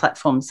off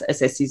platforms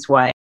as Essie's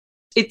Way.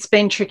 It's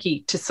been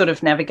tricky to sort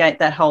of navigate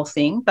that whole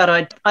thing,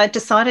 but I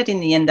decided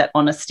in the end that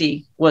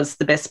honesty was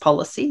the best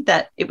policy,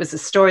 that it was a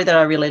story that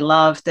I really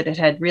loved, that it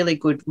had really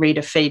good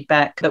reader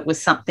feedback, that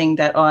was something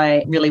that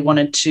I really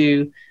wanted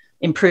to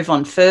improve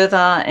on further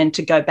and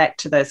to go back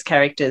to those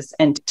characters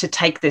and to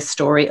take their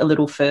story a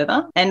little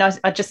further. And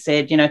I just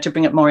said, to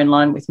bring it more in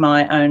line with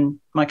my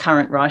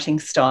current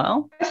writing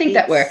style. I think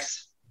that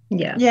works.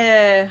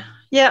 Yeah.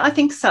 Yeah, I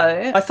think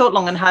so. I thought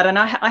long and hard, and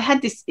I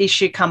had this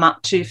issue come up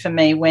too for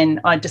me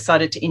when I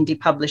decided to indie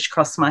publish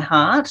Cross My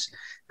Heart,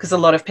 because a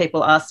lot of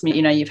people ask me,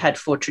 you've had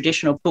 4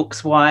 traditional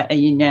books, why are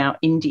you now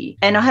indie?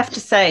 And I have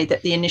to say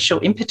that the initial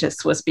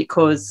impetus was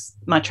because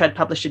my trad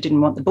publisher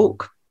didn't want the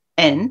book.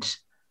 And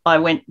I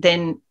went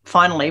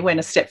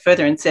a step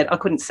further and said I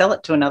couldn't sell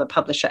it to another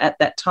publisher at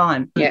that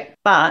time. Yeah.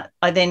 But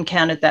I then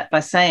countered that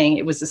by saying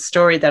it was a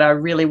story that I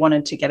really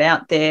wanted to get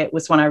out there. It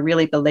was one I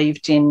really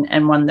believed in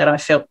and one that I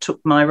felt took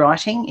my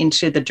writing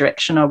into the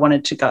direction I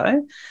wanted to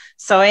go.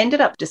 So I ended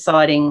up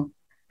deciding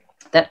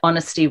that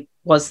honesty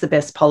was the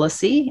best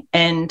policy.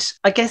 And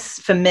I guess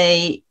for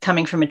me,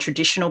 coming from a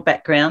traditional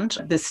background,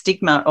 the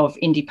stigma of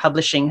indie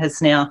publishing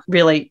has now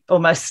really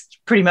almost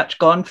pretty much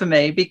gone for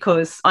me,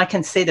 because I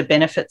can see the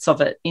benefits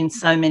of it in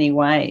so many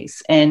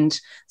ways. And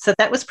so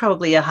that was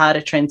probably a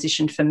harder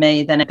transition for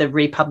me than the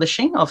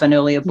republishing of an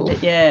earlier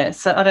book. Yeah.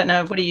 So I don't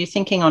know. What are you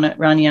thinking on it,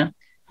 Rania?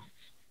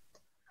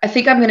 I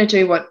think I'm going to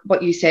do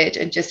what you said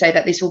and just say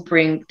that this will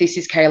bring This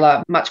Is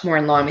Kayla much more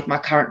in line with my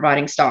current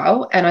writing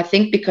style. And I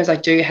think because I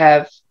do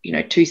have,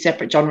 2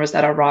 separate genres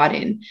that I write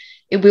in,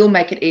 it will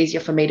make it easier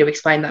for me to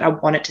explain that I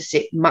want it to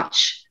sit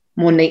much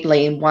more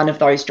neatly in one of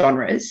those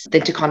genres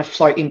than to kind of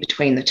float in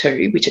between the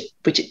two, which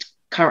it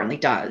currently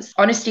does.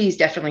 Honesty is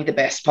definitely the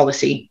best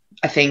policy,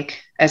 I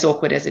think, as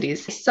awkward as it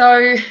is.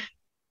 So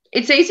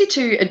it's easy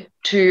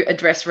to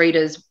address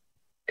readers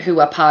who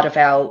are part of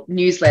our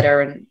newsletter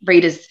and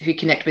readers who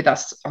connect with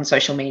us on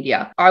social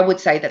media. I would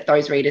say that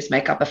those readers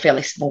make up a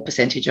fairly small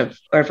percentage of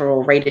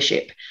overall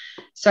readership.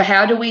 So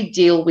how do we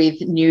deal with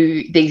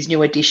these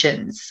new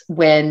editions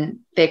when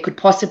there could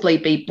possibly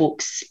be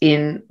books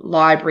in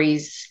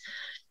libraries,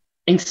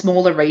 in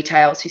smaller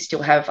retailers who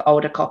still have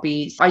older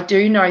copies? I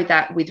do know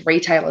that with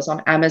retailers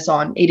on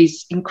Amazon, it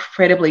is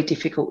incredibly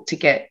difficult to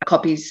get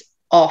copies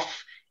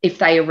off if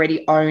they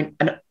already own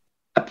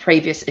a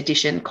previous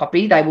edition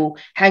copy. They will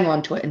hang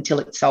on to it until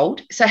it's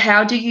sold. So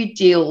how do you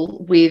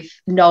deal with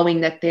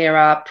knowing that there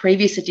are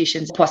previous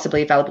editions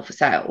possibly available for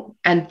sale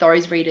and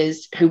those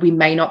readers who we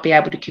may not be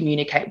able to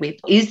communicate with?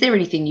 Is there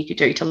anything you could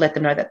do to let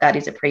them know that that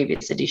is a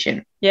previous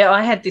edition? Yeah,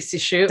 I had this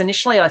issue.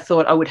 Initially, I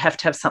thought I would have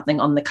to have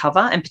something on the cover,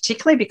 and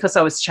particularly because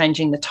I was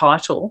changing the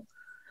title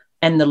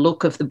and the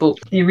look of the book.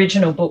 The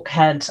original book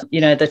had,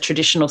 the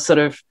traditional sort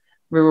of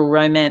rural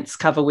romance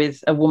cover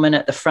with a woman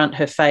at the front,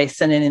 her face,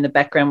 and then in the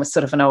background was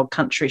sort of an old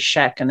country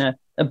shack and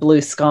a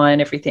blue sky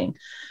and everything.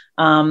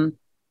 And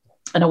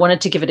I wanted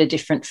to give it a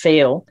different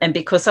feel. And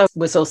because I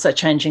was also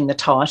changing the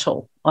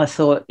title, I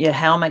thought,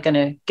 how am I going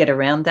to get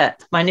around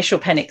that? My initial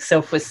panic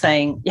self was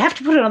saying, you have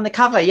to put it on the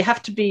cover. You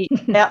have to be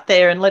out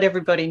there and let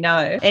everybody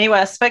know. Anyway,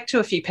 I spoke to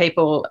a few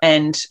people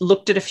and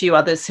looked at a few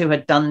others who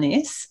had done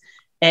this.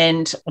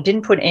 And I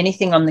didn't put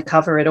anything on the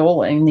cover at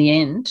all in the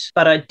end,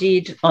 but I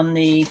did on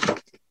the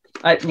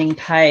opening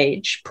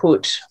page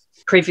put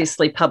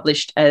previously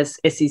published as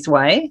Essie's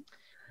Way.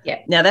 Yeah.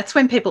 Now that's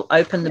when people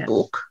open the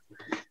book,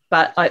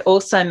 but I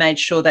also made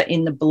sure that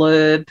in the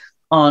blurb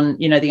on,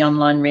 the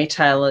online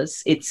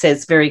retailers, it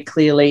says very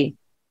clearly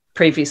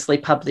previously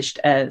published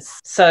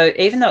as. So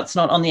even though it's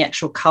not on the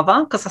actual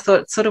cover, because I thought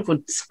it sort of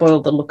would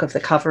spoil the look of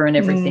the cover and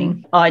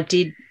everything, I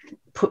did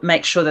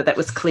make sure that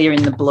was clear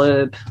in the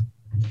blurb.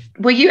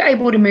 Were you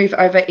able to move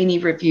over any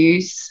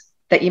reviews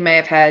that you may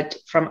have had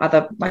from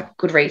other, like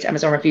Goodreads,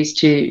 Amazon reviews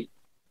to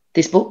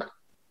this book?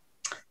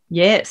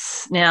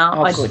 Yes.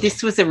 Now,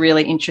 this was a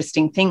really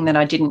interesting thing that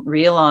I didn't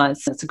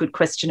realise. It's a good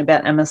question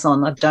about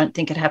Amazon. I don't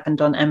think it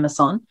happened on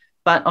Amazon,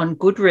 but on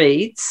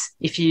Goodreads,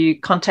 if you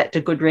contact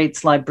a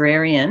Goodreads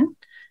librarian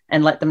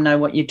and let them know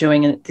what you're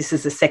doing, and this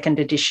is a second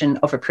edition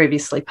of a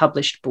previously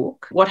published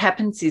book, what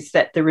happens is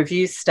that the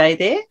reviews stay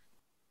there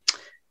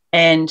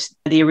and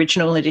the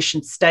original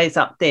edition stays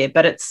up there,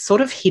 but it's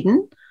sort of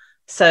hidden.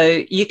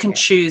 So you can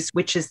choose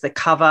which is the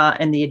cover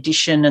and the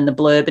edition and the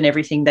blurb and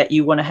everything that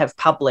you want to have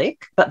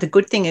public. But the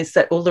good thing is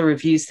that all the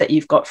reviews that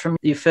you've got from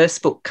your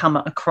first book come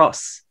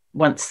across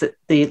once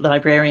the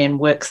librarian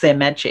works their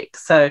magic.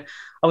 So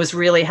I was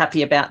really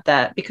happy about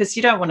that because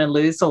you don't want to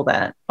lose all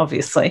that,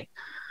 obviously.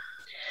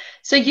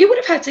 So you would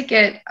have had to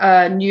get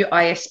a new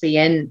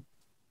ISBN,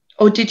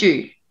 or did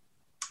you?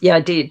 Yeah,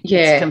 I did. Yeah.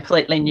 It's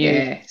completely new.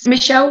 Yeah.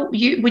 Michelle,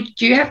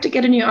 would you have to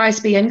get a new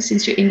ISBN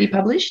since you're indie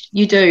published?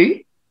 You do?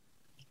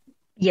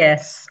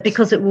 Yes,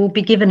 because it will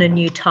be given a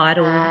new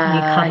title, new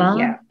cover.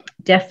 Yeah.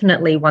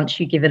 Definitely once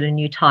you give it a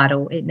new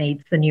title, it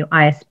needs the new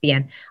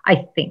ISBN,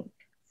 I think.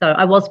 So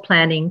I was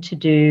planning to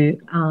do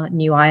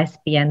new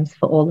ISBNs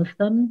for all of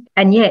them.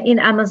 And in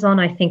Amazon,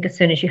 I think as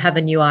soon as you have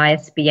a new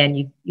ISBN,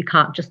 you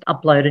can't just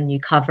upload a new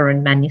cover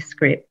and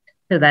manuscript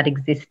to that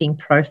existing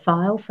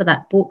profile for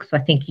that book. So I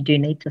think you do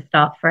need to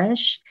start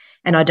fresh.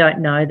 And I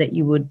don't know that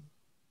you would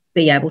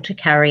be able to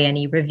carry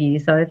any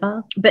reviews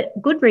over. But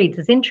Goodreads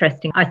is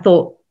interesting. I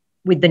thought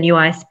with the new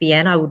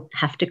ISBN, I would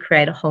have to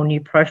create a whole new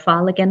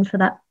profile again for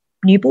that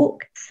new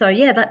book. So,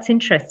 that's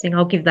interesting.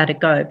 I'll give that a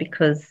go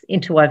because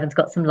Interwoven's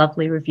got some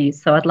lovely reviews,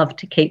 so I'd love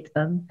to keep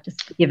them,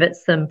 just to give it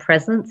some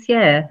presence.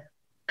 Yeah.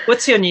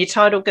 What's your new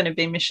title going to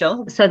be,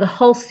 Michelle? So the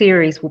whole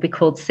series will be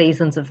called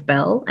Seasons of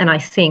Belle, and I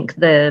think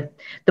the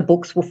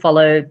books will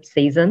follow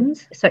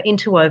seasons. So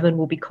Interwoven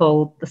will be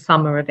called The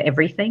Summer of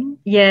Everything.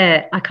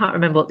 Yeah, I can't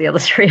remember what the other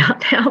three are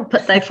now,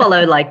 but they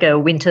follow like a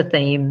winter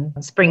theme,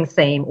 spring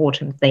theme,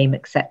 autumn theme,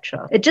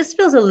 etc. It just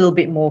feels a little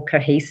bit more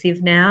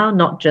cohesive now,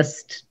 not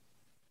just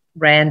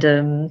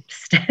random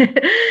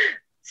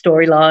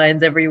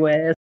storylines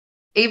everywhere.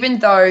 Even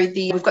though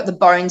we've got the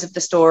bones of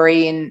the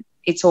story and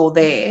it's all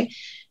there,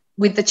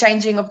 with the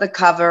changing of the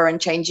cover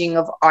and changing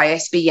of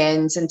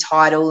ISBNs and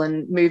title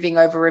and moving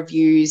over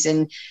reviews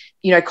and,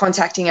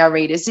 contacting our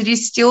readers, it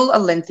is still a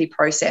lengthy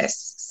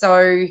process.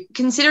 So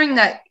considering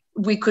that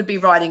we could be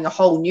writing a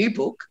whole new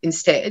book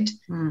instead,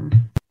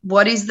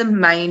 what is the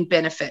main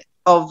benefit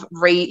of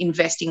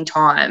reinvesting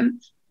time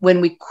when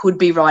we could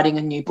be writing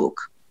a new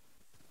book?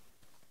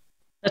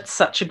 That's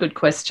such a good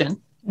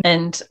question.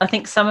 And I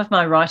think some of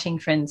my writing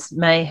friends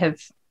may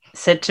have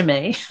said to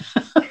me,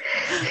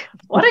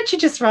 why don't you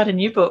just write a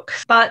new book?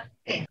 But,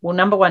 well,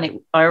 number one,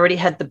 I already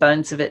had the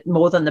bones of it,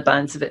 more than the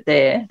bones of it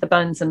there, the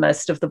bones and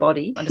most of the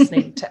body. I just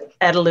needed to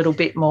add a little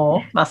bit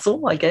more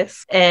muscle, I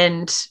guess.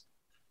 And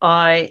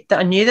I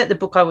knew that the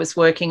book I was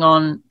working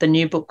on, the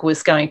new book,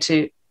 was going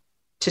to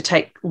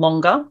take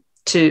longer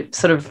to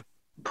sort of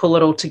pull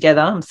it all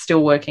together. I'm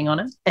still working on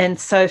it. And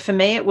so for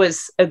me, it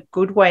was a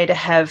good way to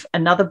have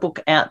another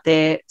book out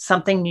there,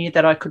 something new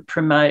that I could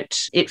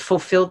promote. It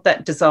fulfilled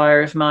that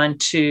desire of mine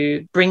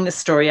to bring the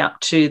story up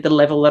to the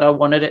level that I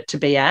wanted it to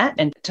be at,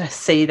 and to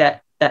see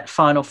that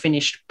final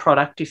finished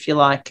product, if you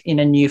like, in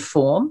a new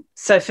form.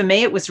 So for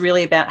me, it was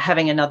really about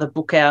having another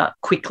book out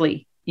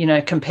quickly, you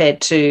know, compared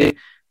to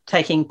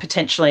taking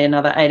potentially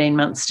another 18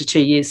 months to 2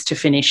 years to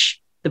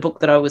finish the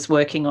book that I was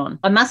working on.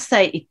 I must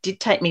say it did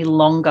take me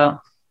longer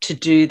to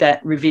do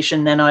that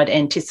revision than I'd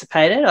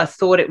anticipated. I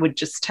thought it would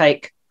just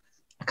take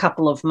a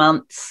couple of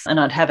months and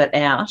I'd have it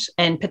out,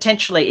 and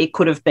potentially it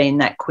could have been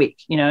that quick,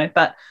 you know,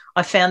 but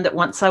I found that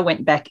once I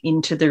went back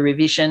into the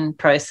revision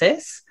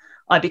process,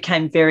 I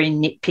became very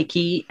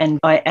nitpicky, and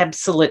I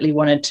absolutely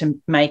wanted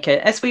to make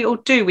it, as we all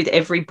do with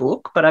every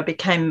book, but I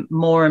became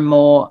more and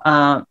more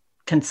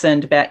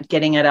concerned about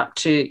getting it up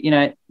to, you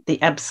know,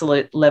 the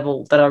absolute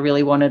level that I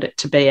really wanted it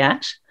to be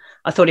at.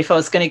 I thought if I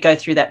was going to go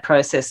through that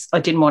process, I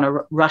didn't want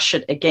to rush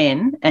it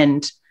again.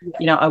 And,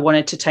 you know, I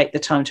wanted to take the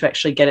time to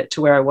actually get it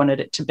to where I wanted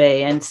it to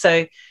be. And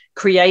so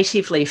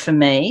creatively for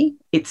me,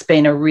 it's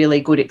been a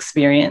really good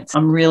experience.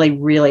 I'm really,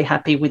 really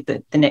happy with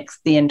the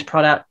end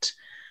product.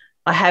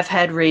 I have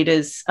had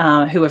readers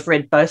who have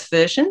read both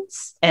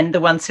versions, and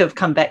the ones who have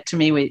come back to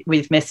me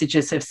with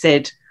messages have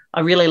said, I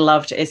really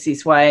loved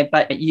Essie's Way,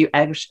 but you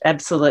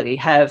absolutely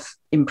have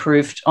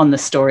improved on the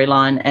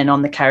storyline and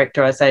on the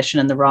characterisation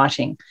and the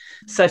writing.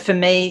 So for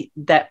me,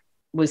 that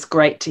was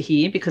great to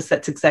hear, because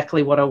that's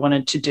exactly what I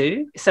wanted to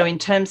do. So in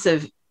terms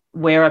of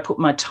where I put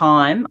my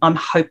time, I'm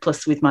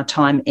hopeless with my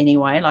time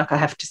anyway. Like, I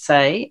have to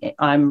say,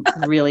 I'm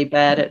really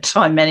bad at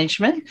time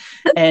management,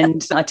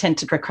 and I tend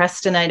to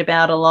procrastinate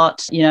about a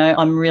lot. You know,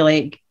 I'm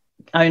really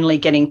only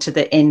getting to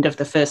the end of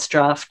the first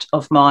draft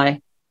of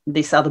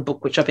this other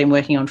book, which I've been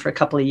working on for a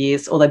couple of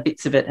years, although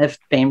bits of it have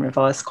been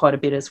revised quite a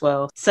bit as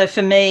well. So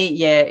for me,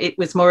 yeah, it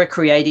was more a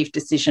creative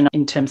decision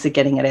in terms of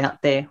getting it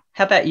out there.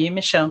 How about you,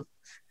 Michelle?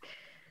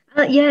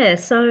 Yeah,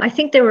 so I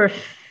think there were a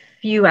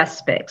few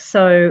aspects.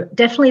 So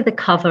definitely the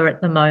cover at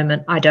the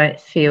moment, I don't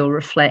feel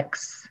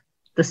reflects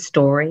the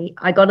story.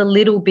 I got a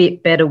little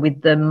bit better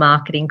with the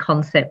marketing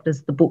concept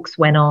as the books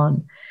went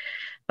on.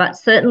 But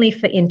certainly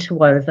for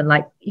Interwoven,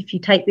 like if you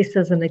take this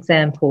as an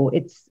example,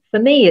 for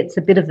me, it's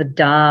a bit of a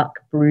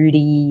dark,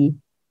 broody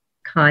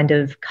kind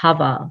of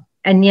cover.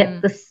 And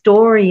yet the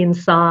story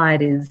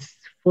inside is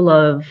full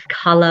of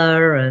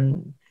colour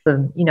and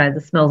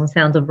the smells and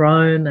sounds of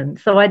Rome. And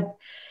so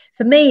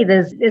for me,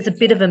 there's a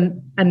bit of a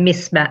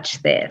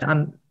mismatch there.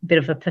 I'm a bit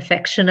of a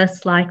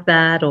perfectionist like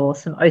that, or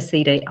some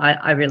OCD.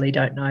 I really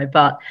don't know.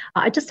 But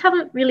I just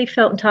haven't really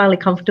felt entirely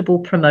comfortable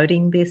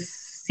promoting this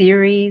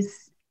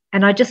series.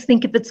 And I just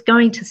think if it's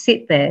going to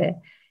sit there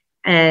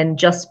and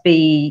just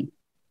be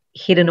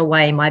hidden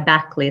away in my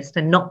backlist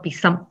and not be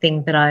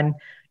something that I'm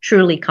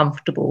truly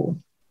comfortable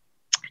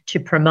to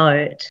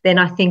promote, then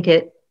I think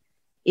it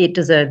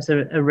deserves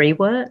a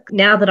rework.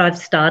 Now that I've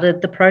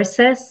started the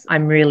process,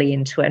 I'm really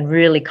into it and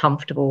really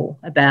comfortable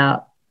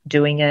about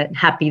doing it,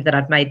 happy that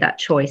I've made that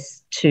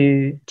choice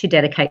to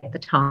dedicate the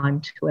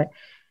time to it.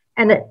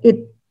 And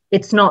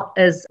it's not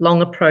as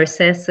long a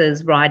process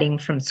as writing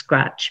from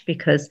scratch,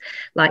 because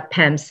like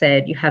Pam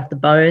said, you have the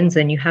bones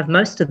and you have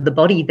most of the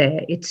body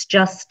there. It's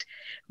just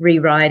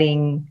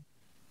rewriting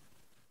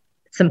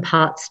some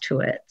parts to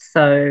it.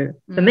 So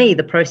for me,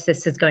 the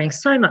process is going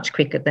so much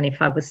quicker than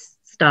if I was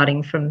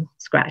starting from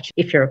scratch.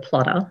 If you're a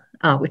plotter,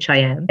 which I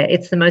am,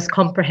 it's the most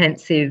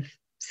comprehensive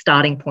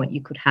starting point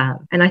you could have.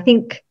 And I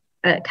think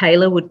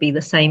Kayla would be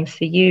the same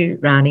for you,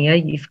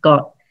 Rania. You've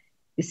got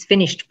this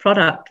finished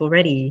product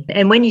already.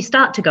 And when you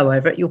start to go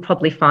over it, you'll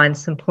probably find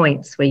some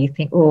points where you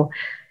think, oh,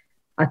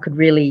 I could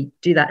really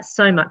do that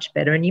so much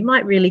better. And you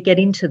might really get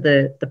into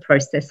the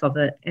process of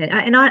it.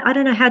 And I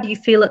don't know, how do you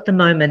feel at the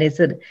moment? Is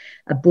it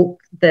a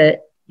book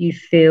that you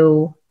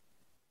feel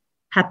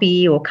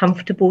happy or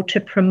comfortable to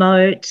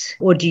promote?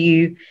 Or do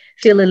you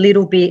feel a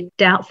little bit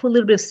doubtful, a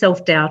little bit of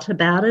self-doubt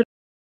about it?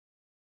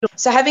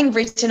 So having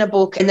written a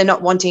book and then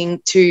not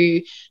wanting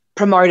to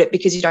promote it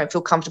because you don't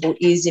feel comfortable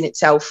is in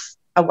itself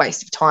a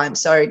waste of time.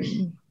 So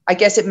I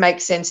guess it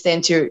makes sense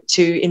then to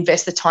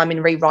invest the time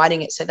in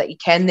rewriting it so that you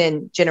can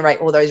then generate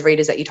all those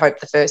readers that you'd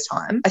hoped the first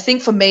time. I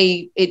think for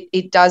me,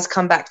 it does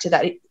come back to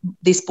that.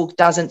 This book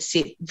doesn't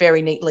sit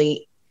very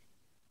neatly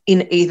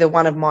in either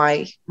one of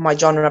my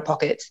genre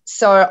pockets.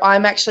 So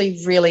I'm actually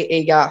really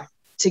eager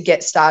to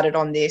get started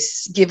on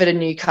this, give it a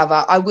new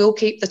cover. I will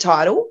keep the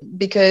title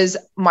because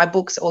my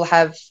books all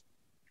have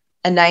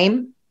a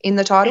name in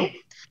the title.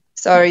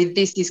 So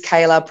this is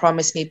Kayla,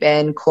 Promise Me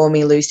Ben, Call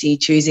Me Lucy,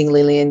 Choosing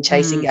Lillian,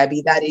 Chasing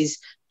Abby. That is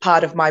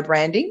part of my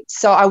branding.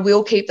 So I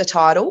will keep the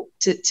title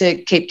to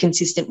keep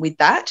consistent with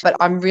that. But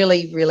I'm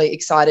really, really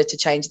excited to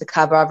change the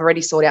cover. I've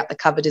already sought out the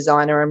cover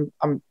designer.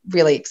 I'm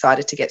really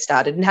excited to get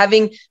started. And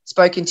having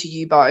spoken to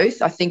you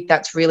both, I think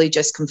that's really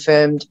just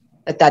confirmed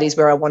that is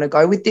where I want to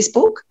go with this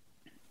book.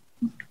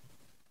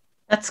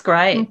 That's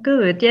great.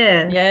 Good,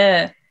 yeah.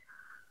 Yeah.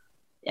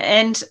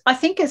 And I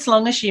think as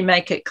long as you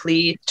make it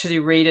clear to the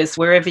readers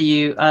wherever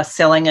you are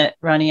selling it,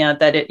 Rania,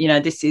 that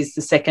this is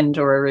the second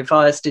or a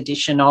revised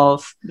edition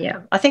of.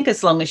 Yeah. I think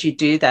as long as you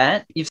do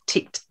that, you've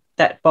ticked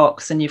that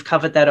box and you've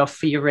covered that off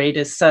for your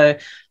readers. So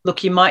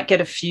look, you might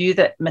get a few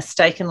that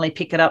mistakenly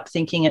pick it up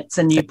thinking it's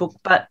a new book,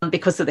 but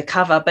because of the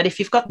cover. But if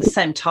you've got the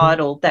same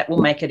title, that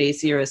will make it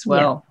easier as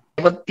well.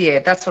 Well, yeah,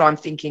 that's what I'm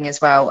thinking as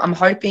well. I'm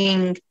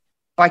hoping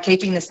by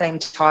keeping the same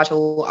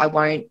title, I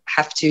won't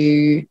have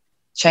to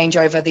change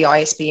over the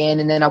ISBN,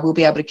 and then I will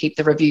be able to keep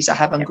the reviews I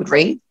have on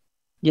Goodreads.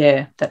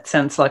 Yeah, that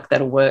sounds like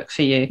that'll work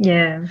for you.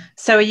 Yeah.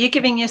 So are you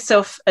giving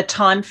yourself a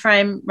time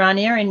frame,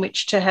 Rania, in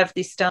which to have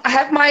this done? I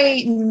have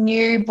my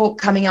new book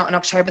coming out on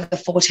October the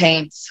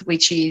 14th,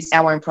 which is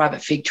Our Own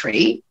Private Fig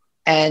Tree.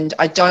 And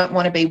I don't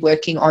want to be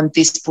working on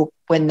this book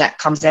when that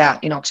comes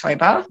out in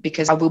October,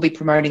 because I will be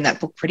promoting that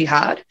book pretty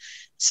hard.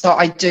 So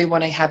I do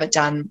want to have it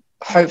done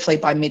hopefully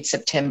by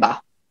mid-September.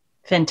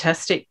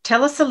 Fantastic.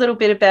 Tell us a little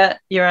bit about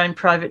Your Own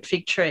Private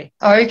Fig Tree.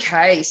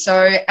 Okay,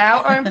 so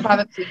Our Own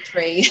Private Fig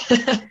Tree.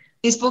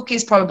 This book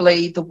is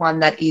probably the one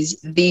that is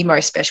the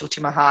most special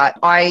to my heart.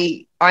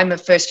 I'm a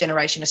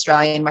first-generation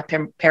Australian. My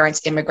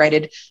parents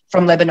immigrated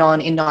from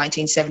Lebanon in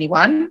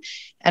 1971,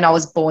 and I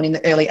was born in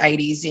the early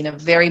 80s in a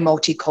very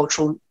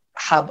multicultural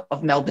hub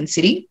of Melbourne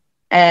City.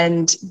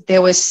 And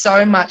there was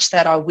so much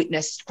that I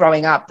witnessed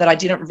growing up that I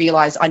didn't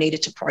realise I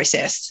needed to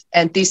process.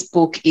 And this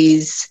book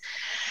is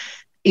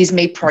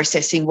me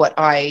processing what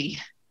I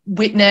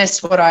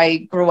witnessed, what I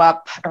grew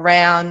up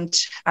around.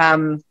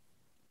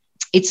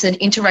 It's an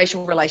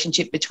interracial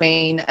relationship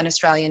between an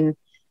Australian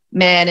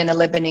man and a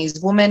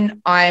Lebanese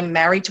woman. I'm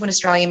married to an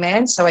Australian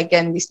man, so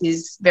again, this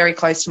is very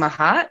close to my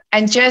heart.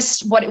 And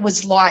just what it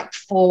was like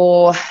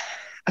for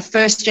a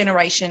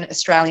first-generation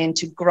Australian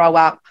to grow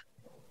up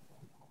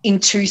in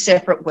two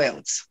separate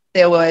worlds.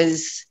 There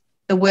was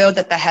the world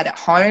that they had at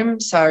home,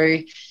 so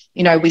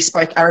we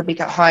spoke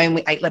Arabic at home,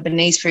 we ate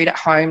Lebanese food at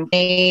home.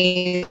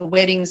 The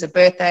weddings, the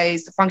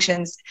birthdays, the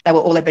functions, they were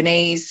all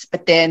Lebanese.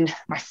 But then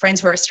my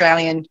friends were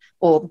Australian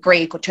or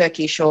Greek or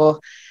Turkish, or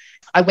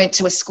I went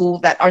to a school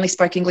that only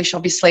spoke English,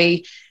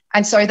 obviously.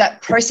 And so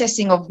that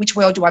processing of which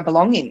world do I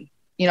belong in?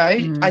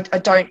 I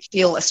don't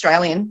feel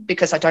Australian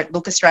because I don't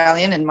look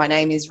Australian and my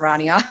name is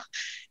Rania.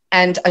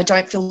 And I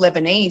don't feel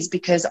Lebanese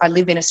because I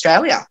live in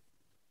Australia.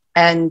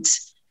 And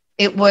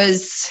it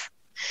was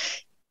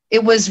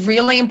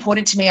really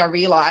important to me, I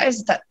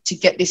realised, that to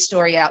get this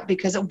story out,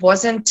 because it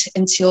wasn't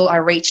until I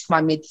reached my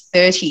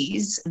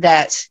mid-30s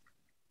that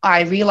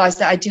I realised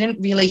that I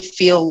didn't really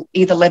feel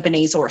either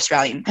Lebanese or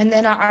Australian. And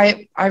then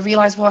I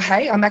realised, well,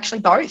 hey, I'm actually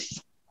both.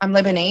 I'm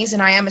Lebanese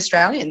and I am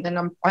Australian,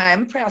 and I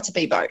am proud to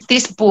be both.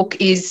 This book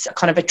is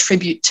kind of a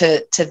tribute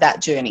to that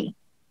journey.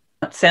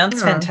 That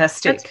sounds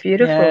fantastic. That's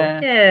beautiful.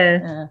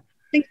 Yeah.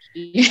 Thank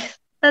you.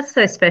 That's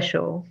so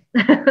special.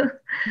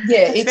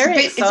 It's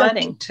very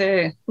exciting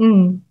too.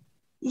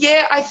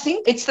 Yeah, I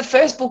think it's the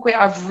first book where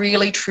I've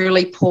really,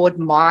 truly poured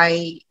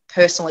my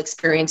personal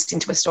experience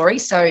into a story.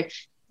 So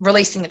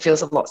releasing it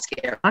feels a lot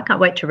scary. I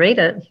can't wait to read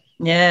it.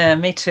 Yeah,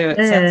 me too.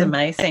 It sounds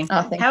amazing.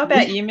 How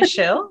about you,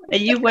 Michelle? Are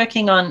you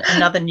working on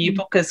another new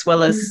book as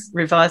well as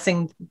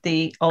revising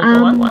the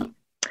older one?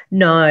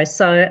 No,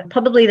 so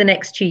probably the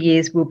next 2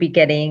 years we'll be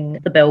getting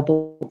the Bell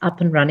book up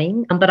and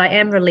running. But I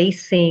am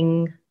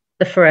releasing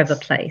The Forever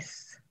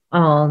Place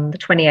on the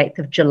 28th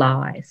of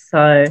July.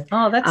 So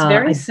that's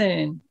very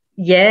soon.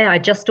 Yeah, I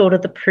just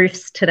ordered the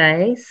proofs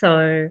today,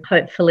 so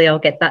hopefully I'll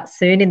get that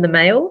soon in the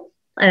mail.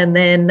 And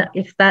then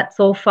if that's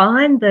all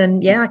fine,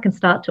 then, I can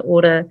start to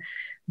order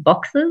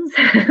boxes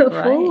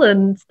full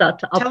and start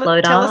to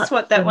upload Tell art. us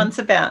what that one's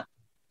about.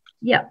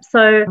 Yeah,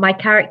 so my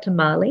character,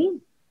 Marley,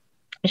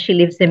 she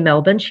lives in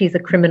Melbourne. She's a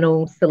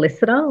criminal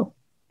solicitor,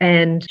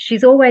 and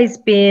she's always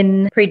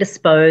been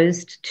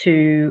predisposed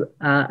to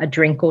a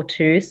drink or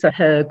two. So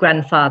her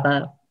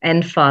grandfather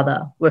and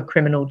father were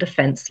criminal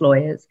defence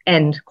lawyers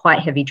and quite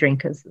heavy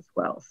drinkers as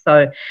well.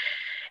 So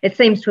it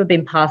seems to have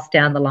been passed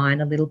down the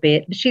line a little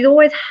bit. But she's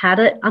always had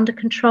it under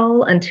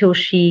control until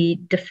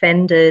she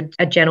defended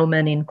a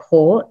gentleman in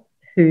court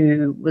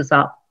who was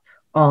up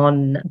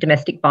on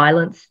domestic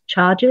violence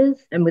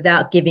charges. And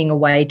without giving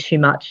away too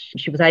much,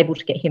 she was able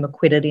to get him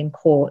acquitted in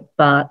court,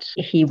 but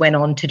he went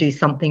on to do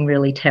something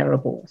really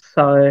terrible.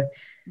 So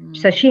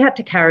she had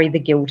to carry the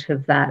guilt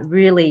of that.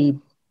 Really,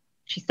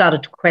 she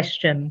started to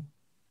question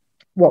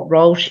what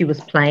role she was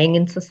playing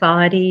in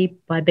society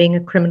by being a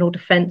criminal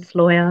defence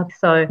lawyer.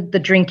 So the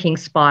drinking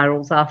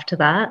spirals after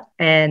that,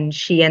 and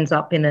she ends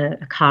up in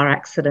a car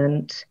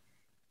accident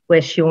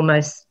where she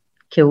almost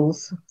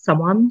kills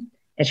someone,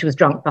 and she was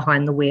drunk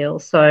behind the wheel.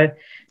 So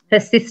her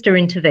sister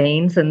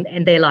intervenes, and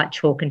they're like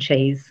chalk and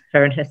cheese,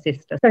 her and her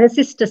sister. So her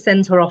sister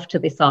sends her off to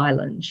this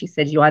island. She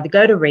said, you either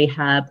go to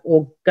rehab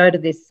or go to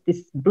this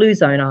blue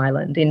zone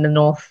island in the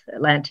North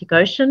Atlantic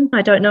Ocean.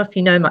 I don't know if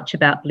you know much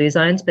about blue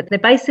zones, but they're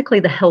basically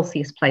the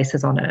healthiest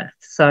places on Earth.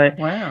 So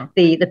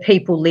the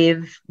people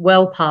live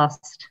well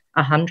past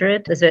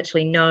 100. There's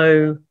virtually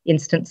no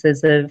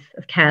instances of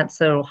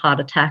cancer or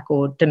heart attack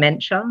or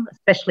dementia,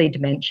 especially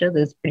dementia.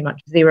 There's pretty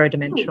much zero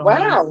dementia.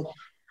 Wow.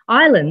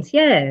 Islands,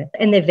 yeah.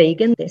 And they're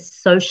vegan. They're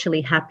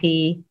socially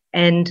happy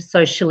and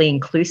socially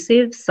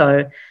inclusive.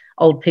 So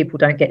old people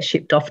don't get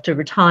shipped off to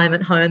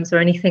retirement homes or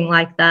anything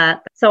like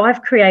that. So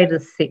I've created a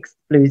 6th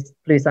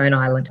Blue Zone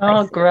Island, basically.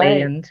 Oh,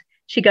 great. And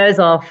she goes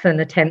off and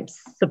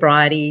attempts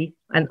sobriety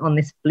on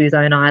this Blue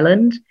Zone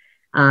Island,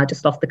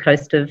 just off the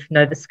coast of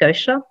Nova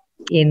Scotia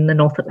in the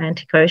North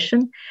Atlantic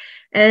Ocean.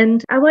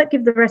 And I won't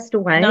give the rest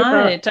away.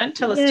 No, don't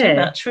tell us too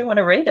much. We want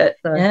to read it.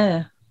 So,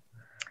 yeah.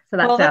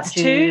 So that's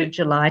due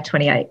July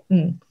 28.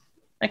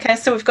 Okay,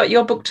 so we've got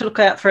your book to look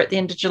out for at the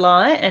end of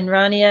July, and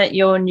Rania,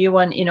 your new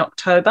one in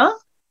October.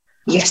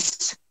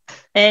 Yes.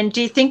 And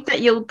do you think that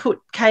you'll put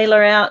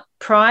Kayla out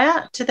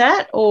prior to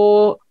that,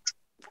 or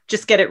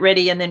just get it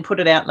ready and then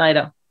put it out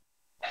later?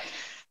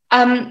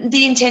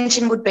 The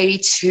intention would be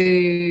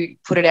to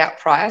put it out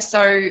prior.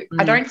 So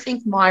I don't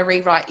think my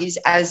rewrite is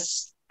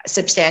as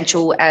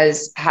substantial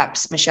as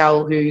perhaps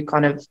Michelle, who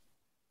kind of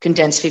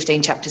condensed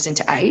 15 chapters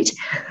into 8.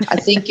 I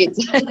think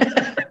it's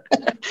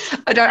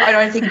I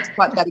don't think it's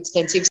quite that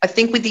extensive. I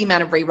think with the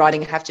amount of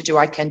rewriting I have to do,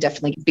 I can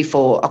definitely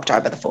before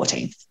October the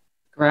 14th.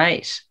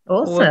 Great.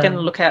 Awesome. We're going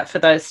to look out for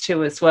those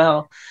two as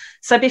well.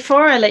 So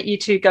before I let you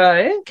two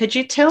go, could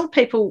you tell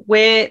people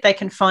where they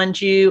can find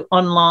you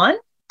online?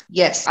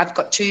 Yes, I've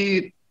got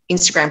 2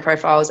 Instagram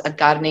profiles, a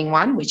gardening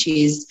one, which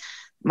is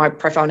my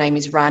profile name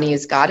is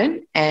Rania's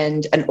Garden,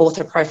 and an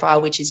author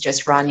profile, which is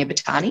just Rania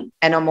Batani.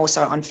 And I'm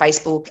also on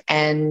Facebook,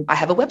 and I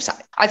have a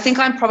website. I think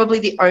I'm probably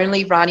the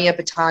only Rania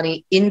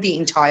Batani in the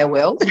entire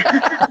world.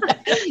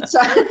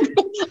 So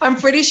I'm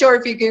pretty sure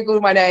if you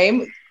Google my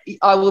name,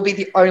 I will be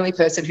the only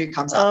person who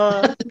comes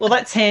up. Well,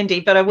 that's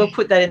handy, but I will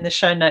put that in the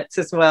show notes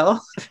as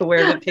well for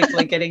wherever people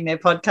are getting their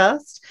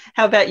podcast.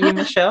 How about you,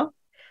 Michelle?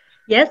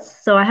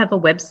 Yes, so I have a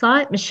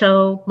website,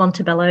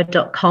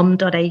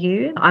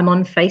 michellemontebello.com.au. I'm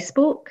on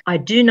Facebook. I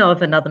do know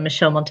of another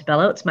Michelle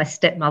Montebello. It's my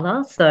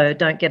stepmother, so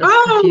don't get us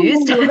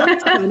confused.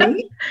 That's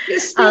funny. Your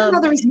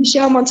stepmother is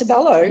Michelle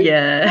Montebello.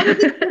 Yeah.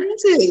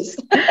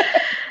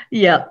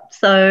 Yeah,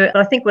 so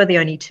I think we're the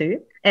only 2.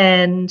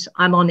 And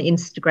I'm on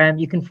Instagram.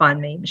 You can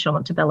find me, Michelle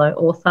Montebello,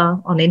 author,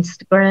 on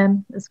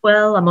Instagram as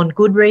well. I'm on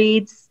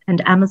Goodreads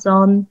and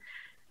Amazon.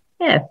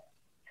 Yeah,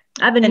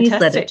 I have a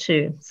newsletter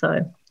too,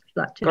 so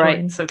like to great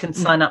join. So we can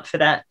sign up for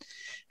that.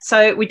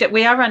 So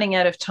we are running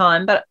out of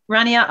time, but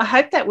Rania, I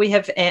hope that we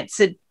have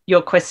answered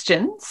your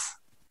questions.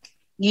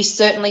 You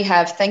certainly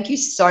have. Thank you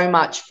so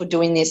much for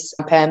doing this,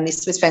 Pam.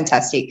 This was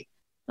fantastic.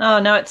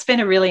 Oh no, it's been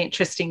a really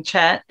interesting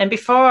chat. And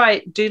before I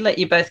do let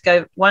you both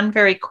go, one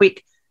very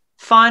quick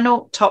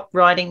final top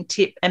writing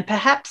tip, and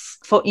perhaps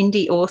for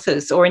indie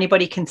authors or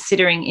anybody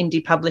considering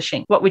indie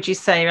publishing. What would you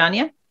say,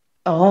 Rania?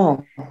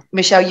 Oh,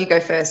 Michelle, you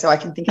go first so I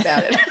can think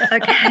about it.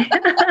 Okay.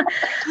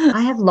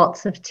 I have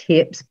lots of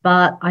tips,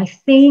 but I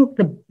think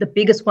the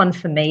biggest one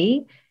for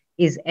me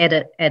is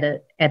edit,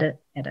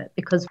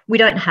 because we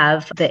don't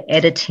have the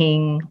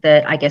editing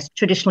that I guess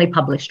traditionally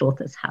published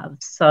authors have.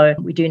 So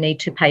we do need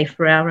to pay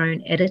for our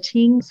own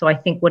editing. So I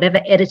think whatever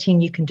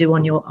editing you can do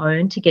on your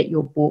own to get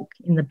your book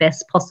in the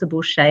best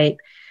possible shape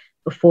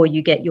before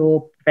you get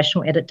your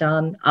professional edit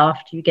done,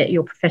 after you get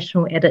your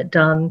professional edit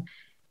done,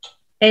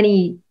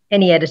 any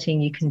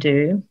editing you can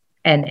do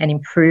and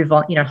improve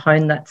on,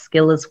 hone that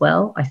skill as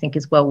well, I think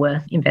is well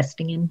worth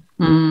investing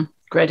in.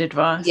 Great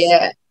advice.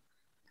 Yeah.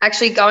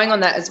 Actually, going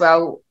on that as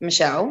well,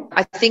 Michelle,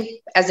 I think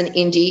as an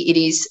indie, it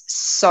is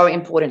so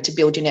important to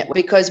build your network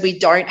because we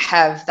don't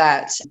have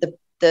that,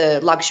 the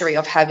luxury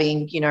of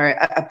having,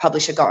 a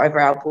publisher go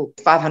over our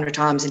book 500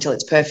 times until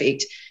it's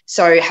perfect.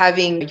 So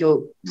having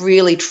your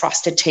really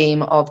trusted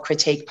team of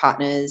critique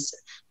partners,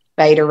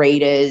 beta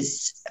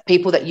readers,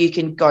 people that you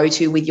can go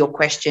to with your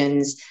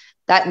questions,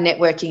 that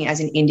networking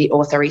as an indie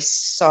author is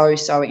so,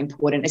 so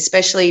important,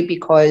 especially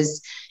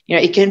because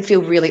it can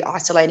feel really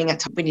isolating at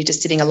times when you're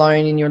just sitting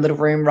alone in your little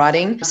room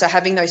writing. So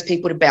having those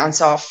people to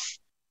bounce off,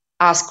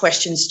 ask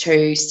questions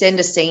to, send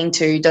a scene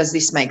to, does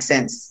this make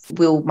sense?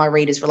 Will my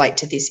readers relate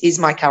to this? Is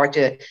my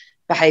character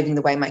behaving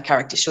the way my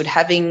character should?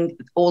 Having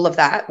all of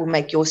that will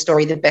make your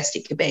story the best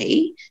it could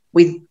be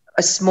with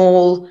a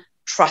small,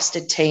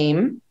 trusted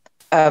team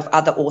of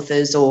other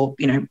authors or,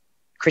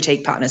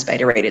 critique partners,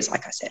 beta readers,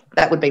 like I said.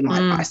 That would be my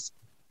advice.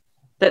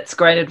 That's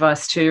great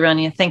advice too,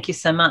 Rania. Thank you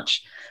so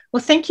much.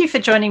 Well, thank you for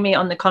joining me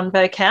on the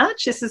Convo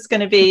Couch. This is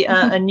going to be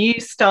a new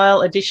style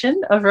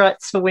edition of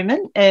Rights for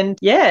Women. And,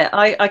 yeah,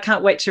 I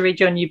can't wait to read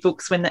your new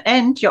books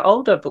and your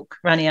older book,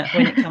 Rania,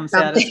 when it comes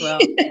out as well.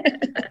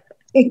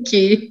 Thank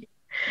you.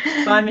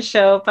 Bye,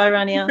 Michelle. Bye,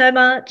 Rania. Thank you so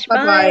much.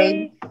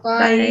 Bye-bye. Bye.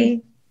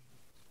 Bye.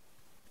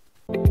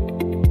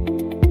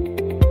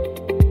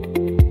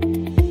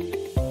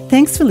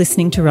 Thanks for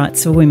listening to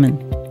Rights for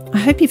Women. I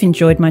hope you've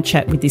enjoyed my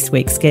chat with this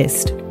week's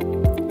guest.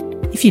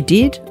 If you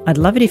did, I'd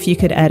love it if you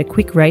could add a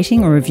quick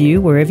rating or review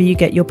wherever you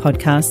get your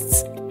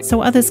podcasts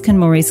so others can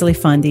more easily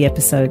find the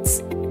episodes.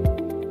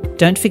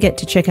 Don't forget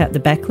to check out the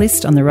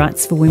backlist on the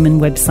Rights for Women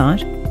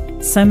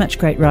website. So much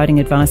great writing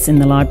advice in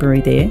the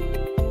library there.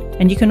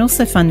 And you can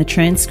also find the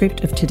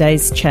transcript of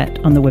today's chat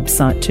on the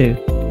website too.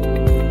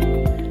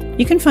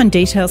 You can find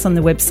details on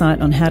the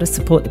website on how to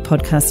support the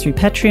podcast through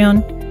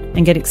Patreon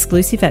and get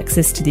exclusive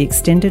access to the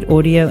extended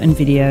audio and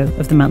video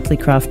of the monthly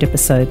craft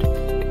episode.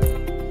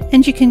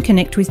 And you can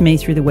connect with me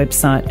through the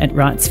website at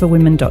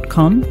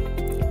writesforwomen.com,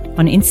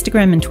 on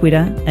Instagram and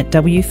Twitter at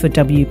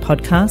W4W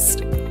Podcast,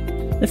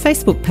 the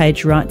Facebook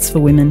page Writes for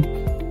Women,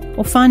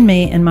 or find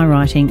me and my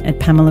writing at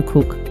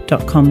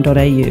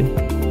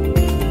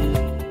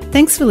pamelacook.com.au.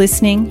 Thanks for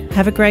listening,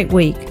 have a great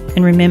week,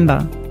 and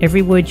remember,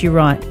 every word you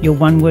write, you're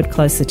one word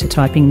closer to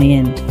typing the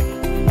end.